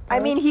 I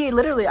mean, he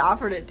literally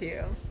offered it to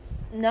you.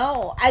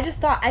 No, I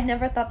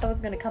never thought that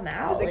was gonna come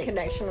out. The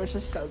connection was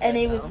just so good. And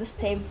it was the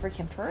same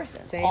freaking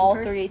person. Same all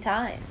person? 3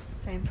 times.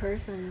 Same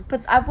person.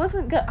 But I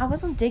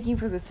wasn't digging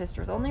for the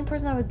sisters. The only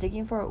person I was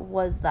digging for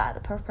was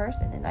the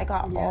person, and I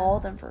got all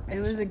the information.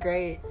 It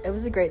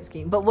was a great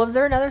scheme. But was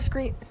there another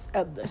scheme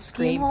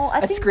hole?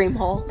 A scream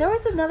hole? There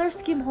was another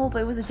scheme hole,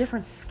 but it was a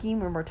different scheme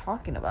we're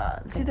talking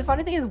about. See, the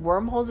funny thing is,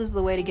 wormholes is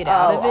the way to get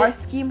out of it. Our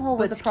scheme hole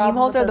was but the problem. Scheme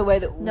holes are the way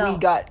that we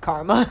got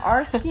karma.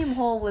 Our scheme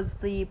hole was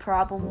the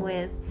problem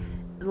with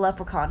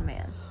Leprechaun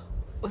Man.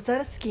 Was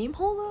that a scheme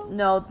hole though?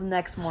 No, the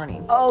next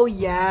morning. Oh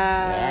yeah.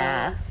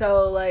 Yeah.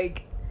 So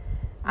like,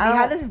 we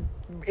had this.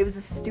 It was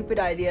a stupid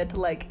idea to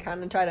like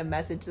kind of try to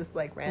message this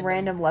like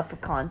random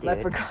leprechaun dude.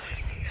 Leprechaun.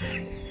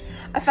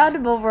 I found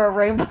him over a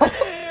rainbow.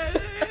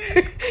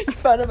 You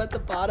found him at the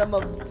bottom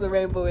of the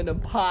rainbow in a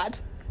pot.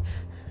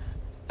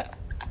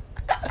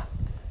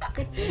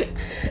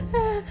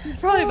 He's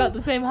probably about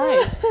the same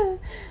height.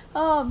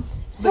 But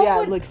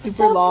yeah, like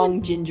super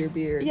long ginger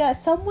beard. Yeah,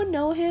 someone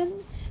know him.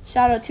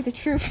 Shout out to the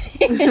truth.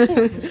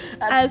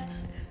 As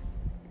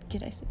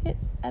can I say it?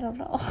 I don't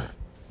know.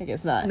 I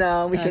guess not.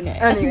 No, we shouldn't.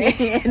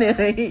 Okay.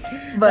 Anyway.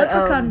 But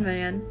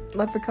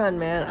Leprechaun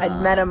Man.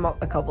 I'd met him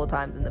a couple of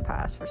times in the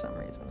past for some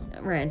reason.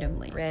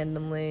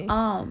 Randomly.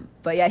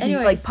 But yeah, he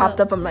like popped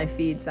up on my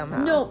feed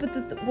somehow. No, but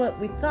what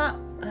we thought.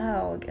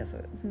 Oh, I guess.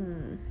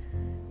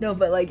 No,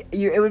 but like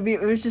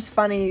it was just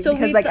funny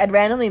because like I'd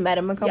randomly met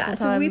him a couple times.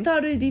 Yeah, so we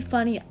thought it would be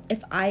funny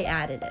if I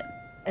added him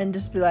and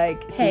just be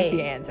like, see if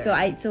he answered.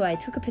 So I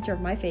took a picture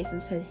of my face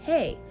and said,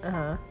 "Hey."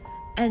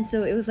 And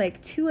so it was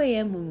like 2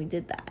 a.m. when we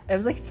did that. It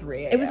was like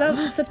 3 a.m. It was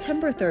on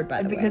September 3rd,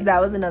 by the way. Because that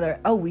was another.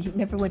 Oh, we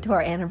never went to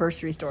our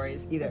anniversary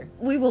stories either.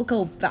 We will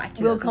go back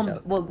to. We'll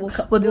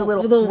do a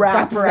little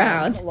wrap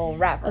around. A little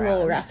wrap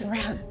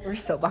around. We're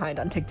so behind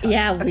on TikTok.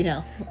 Yeah, we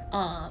know.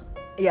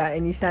 Yeah,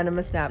 and you sent him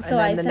a snap, so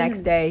and then the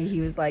next day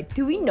he was like,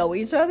 "Do we know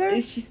each other?"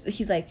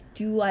 He's like,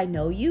 "Do I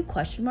know you?" ?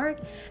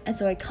 And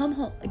so I come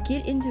home,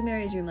 get into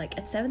Mary's room like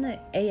at 7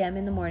 a.m.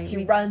 in the morning.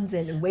 He runs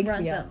in and wakes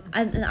me up.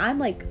 And I'm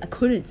like, I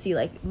couldn't see,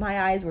 like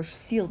my eyes were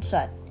sealed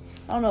shut.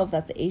 I don't know if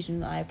that's an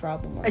Asian eye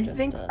problem or I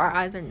think our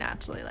eyes are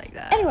naturally like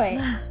that. Anyway,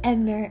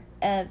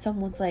 and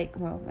someone's like,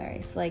 well,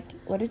 Mary's like,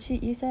 what did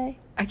you say?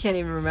 I can't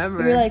even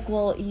remember. You're like,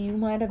 well, you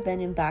might have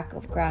been in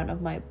background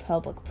of my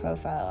public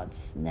profile on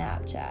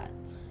Snapchat.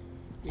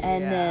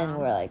 And then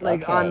we're like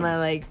okay. on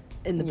my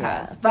in the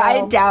past, but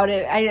I doubt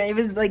it. It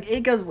was like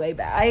it goes way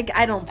back.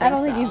 I don't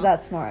think he's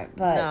that smart.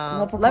 But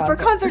no.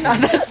 Leprechauns are not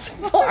that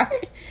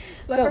smart.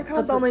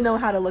 Leprechauns only know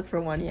how to look for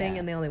one thing,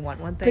 and they only want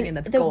one thing, and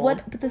that's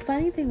gold. But the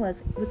funny thing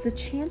was the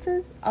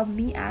chances of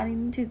me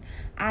adding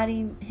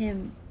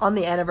him on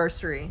the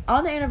anniversary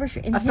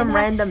and of some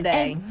random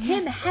day, and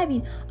him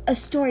having a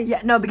story.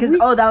 Yeah, no, because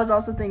that was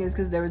also the thing is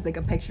because there was like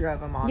a picture of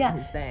him on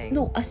his thing.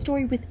 No, a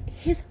story with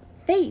his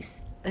face.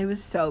 It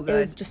was so good. It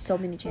was just so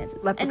many chances.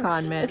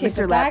 Leprechaun Man. Okay,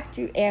 so back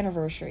to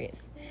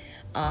anniversaries.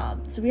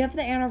 So we have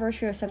the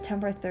anniversary of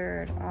September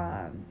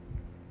 3rd.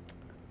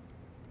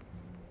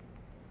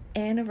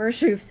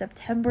 Anniversary of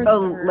September 3rd.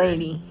 Oh,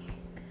 lady.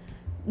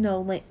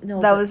 No.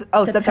 That was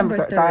September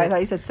 3rd. Sorry, I thought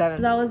you said 7.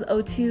 So that was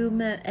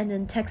O2 and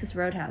then Texas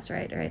Roadhouse,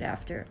 right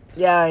after.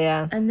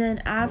 Yeah. And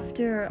then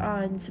after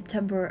on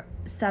September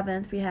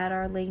 7th, we had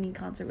our Laney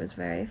concert. It was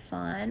very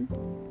fun.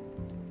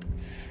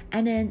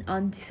 And then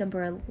on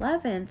December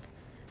 11th,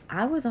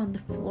 I was on the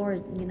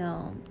floor,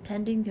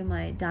 tending to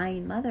my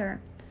dying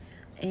mother,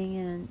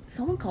 and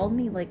someone called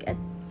me like at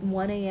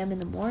 1 a.m. in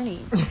the morning.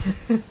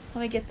 Let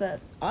me get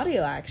the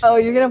audio actually. Oh,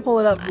 you're gonna pull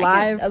it up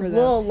live for them.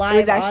 Little live. It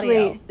was actually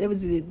audio. It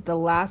was the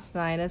last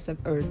night of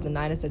it was the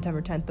night of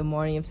September 10th, the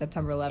morning of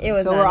September 11th. It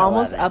was so we're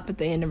almost up at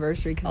the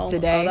anniversary because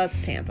today. Oh, that's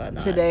Pampa.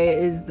 Today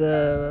is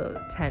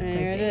the 10th.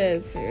 Here it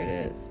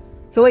is.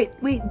 So wait,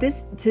 the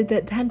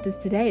 10th is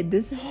today.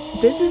 This is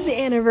the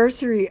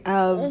anniversary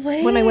of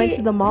when I went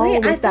to the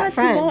mall with that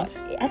friend.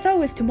 I thought it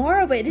was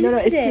tomorrow, but it is today.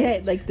 It's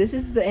today. Like this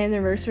is the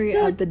anniversary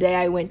of the day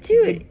I went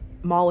to the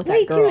mall with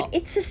that girl. Dude,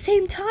 it's the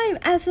same time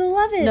as the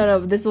 11th. No,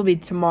 this will be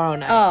tomorrow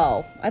night.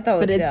 Oh, I thought it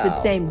was. But it's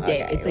the same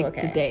date. Okay, it's like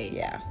the date.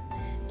 Yeah.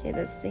 Okay,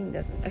 this thing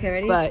doesn't. Okay,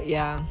 ready? But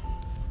yeah.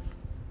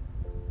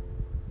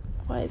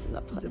 Why is it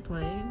not playing? Is it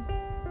playing?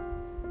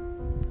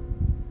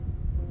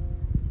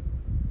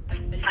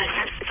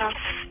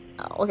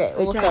 Oh, okay,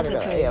 we'll start it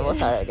again. Yeah, we'll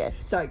start it again.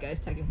 Sorry, guys,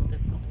 technical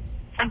difficulties.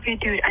 Okay,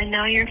 dude, I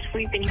know you're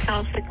asleep and you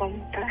fell asleep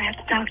on, but I have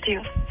to talk to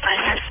you.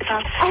 I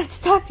have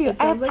to talk to you. It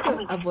sounds like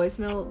a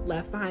voicemail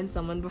left behind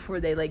someone before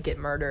they get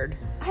murdered.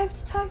 I have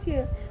to talk to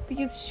you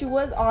because she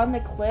was on the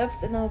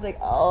cliffs, and I was like,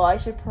 oh, I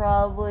should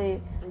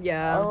probably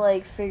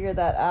figure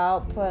that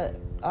out, but.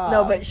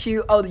 No, but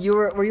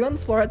were you on the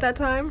floor at that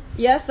time?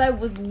 Yes, I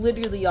was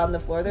literally on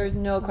the floor. There's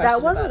no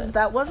question about it.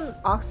 That wasn't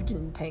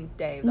oxygen tank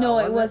day, though, No,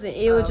 it wasn't.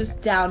 It was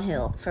just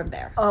downhill from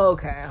there. Oh,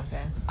 okay.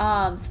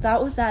 So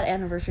that was that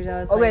anniversary. That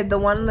was okay, the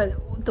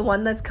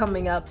one that's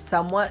coming up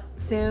somewhat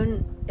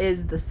soon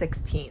is the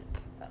 16th.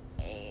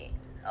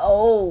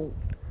 Oh.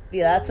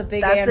 Yeah, that's a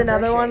big anniversary. That's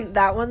another one.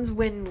 That one's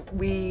when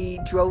we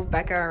drove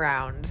Becca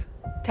around.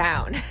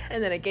 town,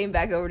 and then I came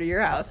back over to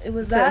your house. It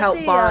was to at help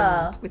the,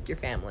 bond with your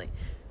family.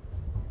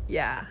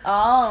 Yeah.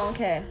 Oh,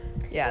 okay.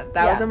 Yeah,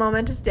 that was a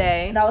momentous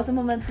day. That was a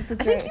momentous day.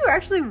 I think you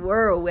actually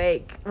were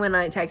awake when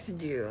I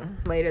texted you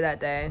later that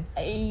day.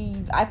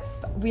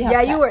 We have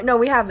Yeah, you were. No,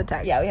 we have the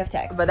text. Yeah, we have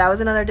text. But that was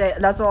another day.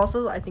 That's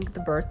also, I think,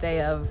 the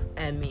birthday of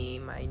Emmy,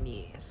 my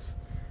niece.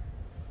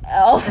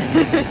 Oh.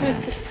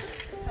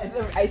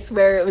 I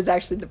swear it was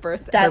actually her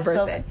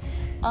birthday.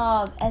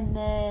 And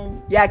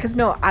then... Yeah, because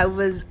I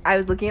was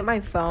looking at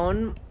my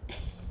phone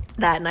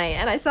that night,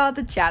 and I saw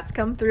the chats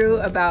come through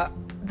about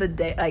the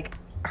day, like,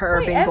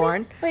 her being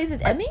born. Wait, is it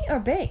Emmy or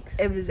Banks?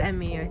 It was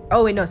Emmy.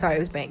 Oh, wait, no, sorry, it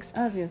was Banks.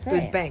 I was going to say. It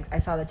was Banks. I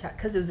saw the chat,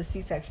 because it was a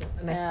C-section,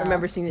 and I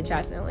remember seeing the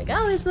chats, and I'm like,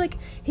 oh, it's like,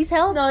 he's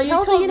healthy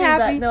told and me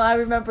happy. that. No, I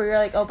remember you're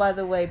like, oh, by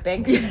the way,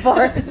 Banks is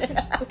born.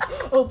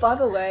 Oh, by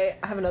the way,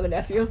 I have another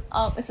nephew.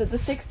 So the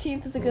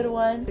 16th is a good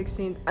one.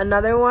 16th.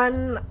 Another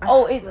one.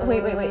 Oh, it's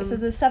wait. So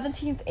the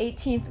 17th,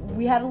 18th,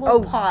 we had a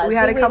little pause. We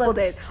had a couple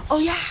days. Oh,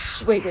 yeah.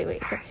 Wait.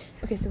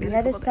 So we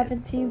had the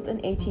 17th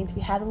and 18th.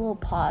 We had a little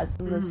pause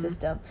in the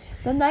system.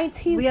 The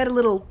 19th, we had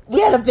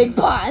a big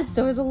pause.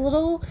 There was a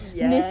little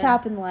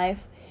mishap in life.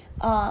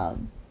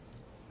 And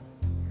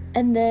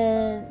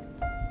then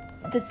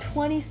the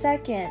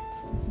 22nd,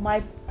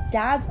 my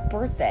dad's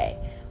birthday,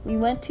 we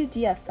went to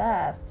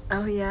DFF.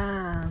 Oh,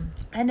 yeah.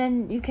 And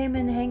then you came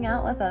in to hang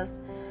out with us.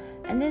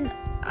 And then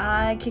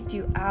I kicked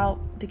you out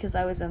because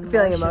I was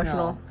Feeling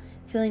emotional.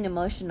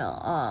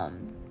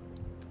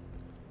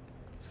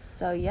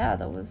 So yeah,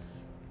 that was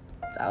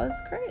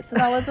great. So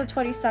that was the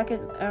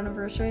 22nd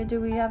anniversary.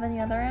 Do we have any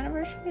other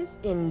anniversaries?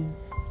 In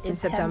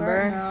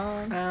September?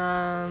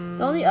 No.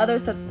 The only other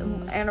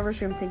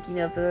anniversary I'm thinking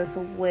of is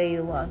a way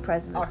long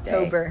President's Day.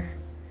 October.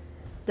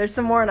 There's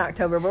some more in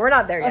October, but we're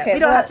not there yet. Okay, we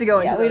don't have to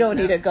go into we don't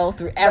need to go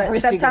through every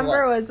single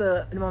September one. was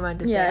a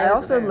momentous day. I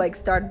also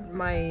started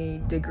my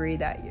degree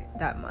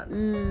that month.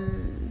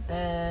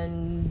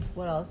 And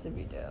what else did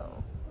we do?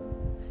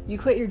 You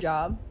quit your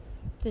job,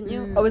 didn't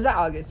you? Oh, was that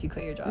August? You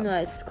quit your job? No,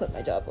 I just quit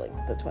my job like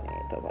the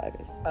 28th of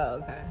August.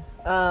 Oh, okay.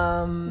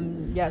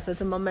 Yeah, so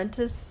it's a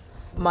momentous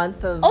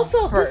month of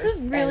Also, this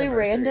is really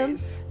random,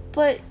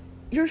 but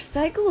your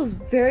cycle is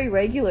very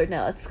regular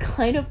now. It's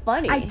kind of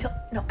funny.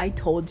 I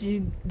told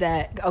you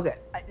that. Okay,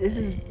 this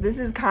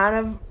is kind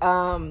of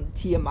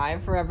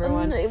TMI for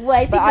everyone.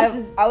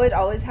 I would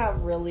always have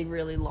really,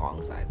 really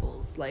long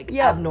cycles, like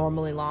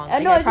abnormally long.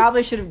 I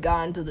probably should have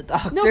gone to the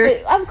doctor. No,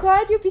 but I'm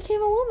glad you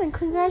became a woman.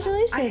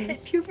 Congratulations. I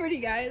hit puberty,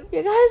 guys.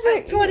 You guys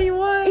are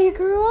 21. You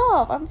grew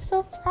up. I'm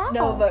so proud.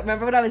 No, but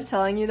remember what I was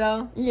telling you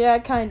though? Yeah,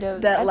 kind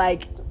of.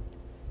 That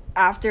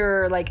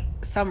after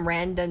some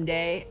random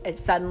day, it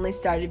suddenly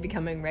started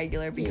becoming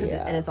regular because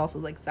and it's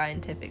also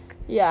scientific.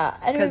 Yeah,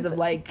 because of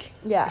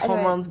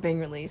hormones being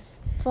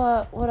released.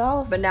 But what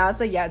else? But now it's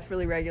it's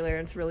really regular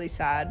and it's really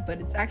sad, but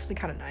it's actually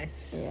kind of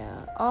nice.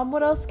 Yeah.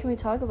 What else can we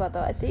talk about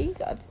though? I feel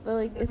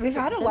like we've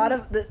had a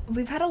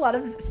lot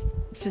of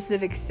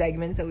specific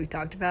segments that we've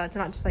talked about. It's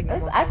not just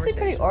it's actually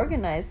pretty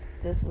organized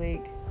this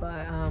week.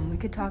 But we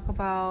could talk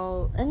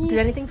about... Did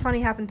anything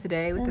funny happen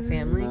today with the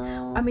family?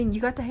 No. I mean,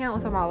 you got to hang out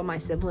with all of my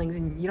siblings,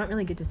 and you don't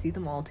really get to see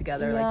them all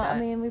together like that. I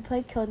mean, we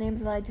played Codenames,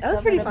 and I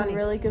discovered I'm a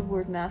really good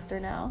word master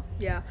now.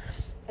 Yeah.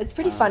 It's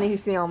pretty funny to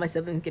see all my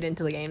siblings get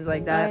into the games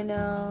like that. I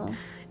know.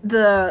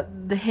 The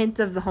hint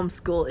of the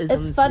homeschool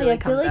It's funny. I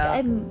feel like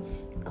I'm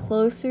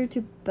closer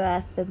to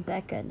Beth than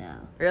Becca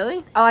now.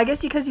 Really? Oh, I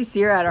guess because you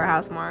see her at our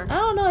house more. I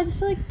don't know. I just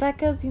feel like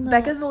Becca's,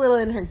 Becca's a little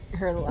in her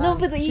no,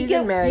 but you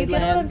get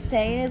what I'm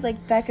saying is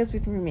Becca's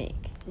with Rumik.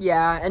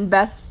 Yeah, and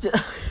Beth's still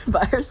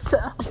by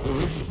herself.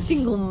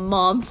 Single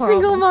mom problem.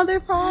 Single mother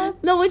problem.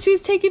 No, when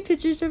she's taking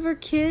pictures of her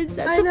kids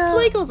at the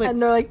playground,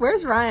 and they're like,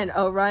 "Where's Ryan?"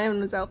 Oh,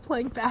 Ryan was out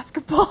playing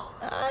basketball.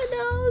 I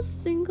know,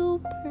 single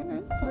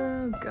parent.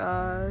 Oh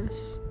gosh.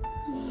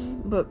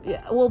 But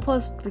yeah, well,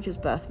 plus because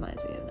Beth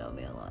reminds me of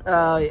Naomi a lot.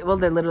 Oh, well,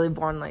 they're literally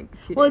born 2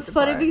 days Well, it's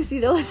apart. funny because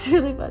what's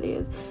really funny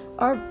is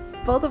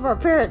both of our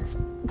parents.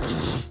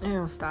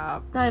 Ew,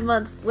 stop. 9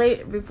 months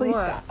late before. Please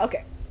stop.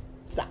 Okay.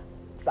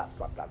 Stop.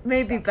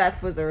 Maybe stop.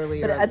 Beth was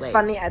earlier. But it's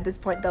funny at this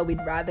point though. We'd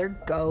rather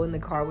go in the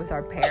car with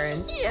our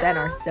parents than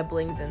our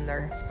siblings and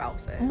their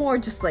spouses. More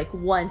just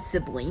one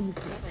sibling.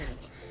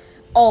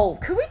 Oh,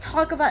 can we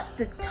talk about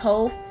the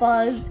toe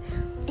fuzz?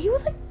 He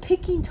was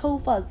picking toe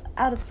fuzz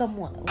out of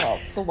someone.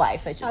 Well, the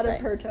wife, I should out say. Out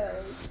of her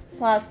toes.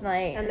 Last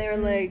night. And they were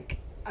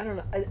I don't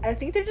know. I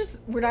think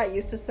we're not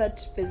used to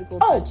such physical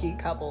touchy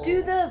couples.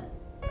 Do the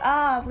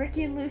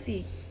Ricky and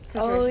Lucy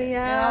situation. Oh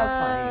yeah. That was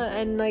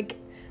funny. And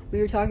we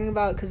were talking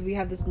about, because we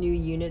have this new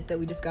unit that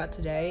we just got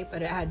today,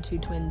 but it had 2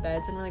 twin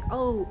beds, and we're like,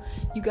 oh,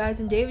 you guys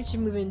and David should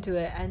move into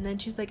it. And then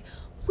she's like,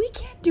 we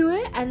can't do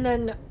it. And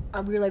then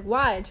we were like,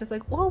 why? And she's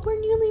like, well, we're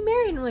newly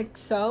married. And I'm like,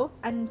 so?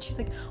 And she's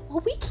like, well,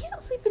 we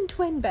can't sleep in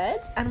twin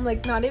beds. And I'm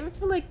like, not even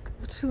for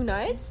 2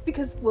 nights,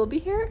 because we'll be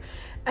here.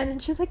 And then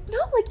she's like, no,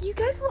 you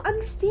guys will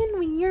understand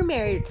when you're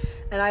married.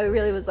 And I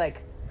really was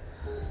like,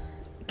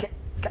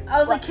 I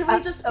was like, can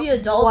we just be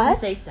adults and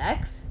say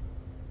sex?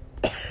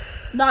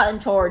 Not in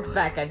towards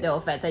Becca, no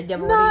offense. I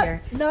never want to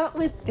hear. Not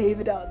with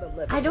David out in the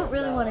living I don't room,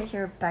 really though. want to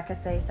hear Becca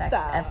say sex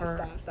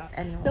ever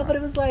anymore. No, but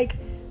it was like,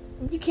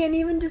 you can't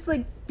even just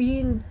like be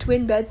in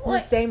twin beds in the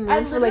same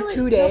room for like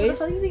 2 days. No, but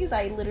the funny thing is,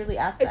 I literally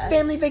asked Beth. It's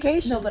family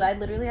vacation. No, but I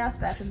literally asked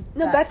Beth.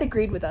 Beth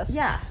agreed with us.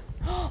 Yeah.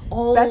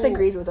 Oh. Beth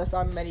agrees with us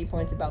on many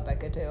points about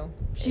Becca too.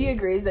 She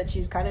agrees that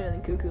she's kind of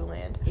in cuckoo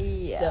land.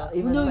 Yeah. Still,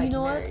 even no, like, you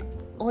know married.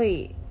 what?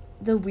 Wait,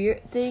 the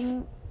weird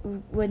thing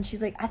when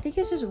she's like, I think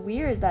it's just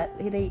weird that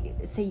they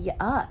say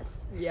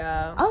us.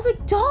 Yeah. I was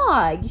like,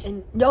 dog.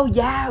 And no,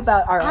 yeah,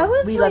 about our.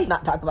 Let's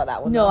not talk about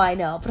that one. No, though. I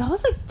know, but I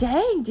was like,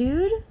 dang,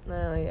 dude.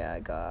 Oh yeah,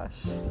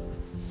 gosh.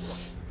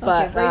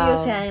 But okay,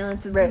 radio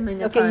silence is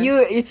coming. Okay,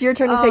 it's your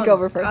turn to take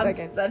over for a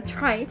second. I'm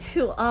trying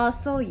to.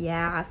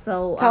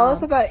 So tell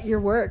us about your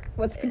work.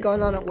 What's been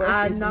going on at work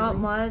recently? Not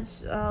much.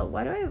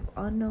 Why do I have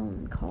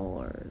unknown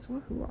callers?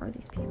 Who are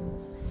these people?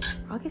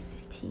 August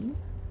 15th.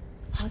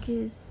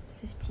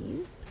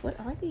 What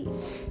are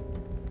these?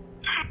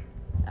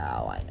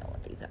 Oh, I know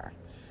what these are.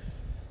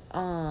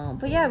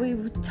 But yeah,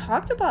 we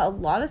talked about a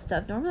lot of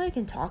stuff. Normally I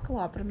can talk a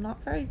lot, but I'm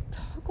not very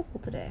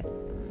talkable today.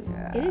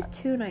 Yeah. It is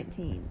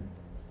 2:19.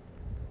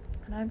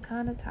 And I'm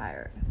kind of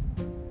tired.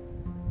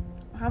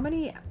 How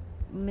many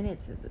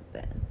minutes has it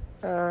been?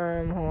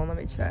 Hold on, let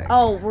me check.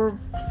 Oh, we're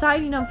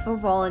signing up for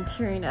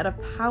volunteering at a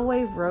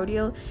Poway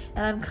rodeo,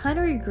 and I'm kind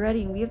of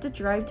regretting we have to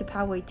drive to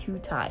Poway 2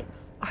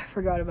 times. I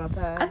forgot about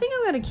that. I think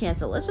I'm gonna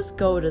cancel. Let's just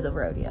go to the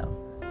rodeo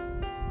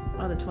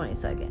on the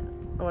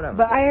 22nd or whatever.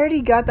 But I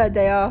already got that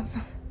day off.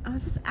 I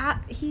was just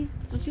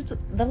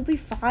that'll be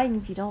fine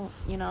if you don't,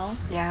 you know.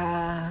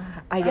 Yeah,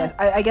 I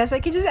guess I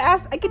could just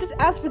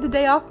ask for the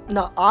day off.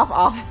 No,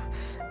 off.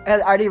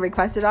 I already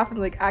requested off. I'm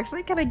like,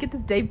 actually, can I get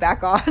this day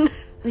back on?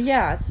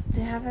 Yeah, it's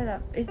to have it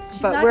up.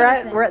 But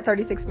we're at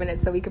 36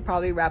 minutes, so we could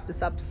probably wrap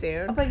this up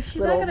soon. Oh, but she's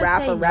little not gonna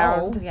wrap say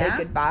around no, to say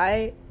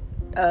goodbye.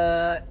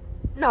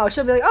 No,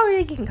 she'll be like, oh yeah,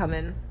 you can come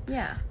in.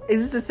 Yeah. This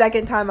is the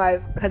second time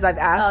I've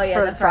asked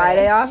for the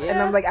Friday off, and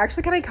I'm like,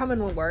 actually, can I come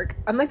in and work?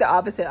 I'm like the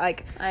opposite.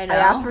 Like, I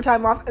ask for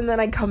time off, and then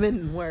I come in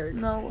and work.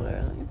 No,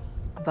 literally.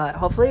 But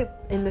hopefully,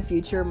 in the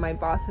future, my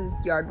boss's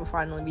yard will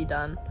finally be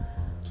done.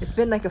 It's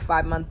been like a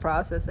 5-month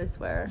process, I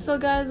swear. So,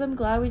 guys, I'm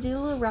glad we did a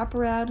little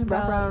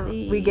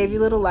wraparound. We gave you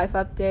a little life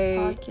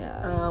update.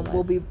 Podcast.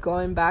 We'll be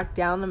going back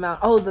down the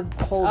mountain. Oh, the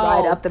whole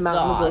ride up the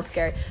mountain was a little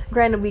scary.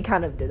 Granted, we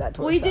kind of did that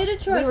to ourselves. We did it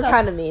to ourselves. We were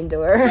kind of mean to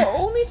her. The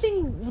only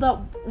thing that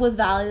was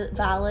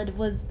valid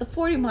was the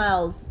 40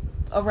 miles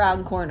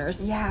around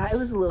corners. Yeah, it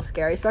was a little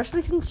scary,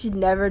 especially since she'd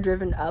never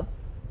driven up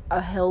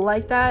a hill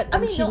like that. I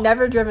mean, she'd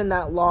never driven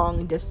that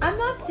long distance. I'm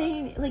not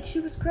saying, like,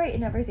 she was great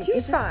and everything. She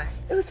was fine.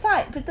 It was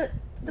fine, but the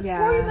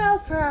 40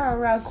 miles per hour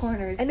around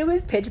corners. And it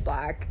was pitch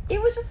black.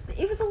 It was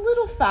a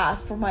little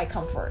fast for my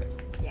comfort.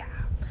 Yeah.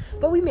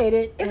 But we made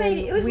it.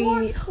 It was we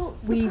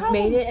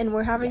made it, and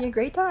we're having a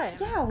great time.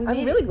 Yeah,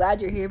 I'm really glad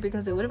you're here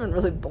because it would have been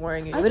really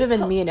boring. It would have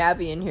been me and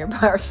Abby in here by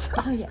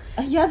ourselves.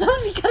 Oh, yeah, that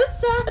would be kind of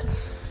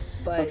sad.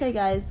 But okay,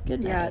 guys,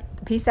 good night. Yeah,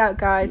 peace out,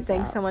 guys.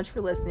 Thanks so much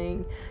for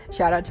listening.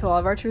 Shout out to all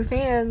of our true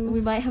fans.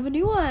 We might have a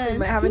new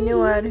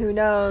one. Who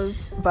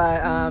knows?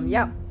 But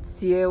yeah,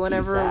 see you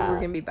whenever we're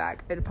gonna be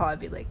back. It'll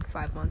probably be like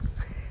 5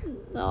 months.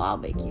 No, I'll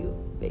make you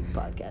make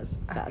podcasts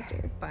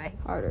faster. Bye.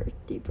 Harder,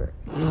 deeper.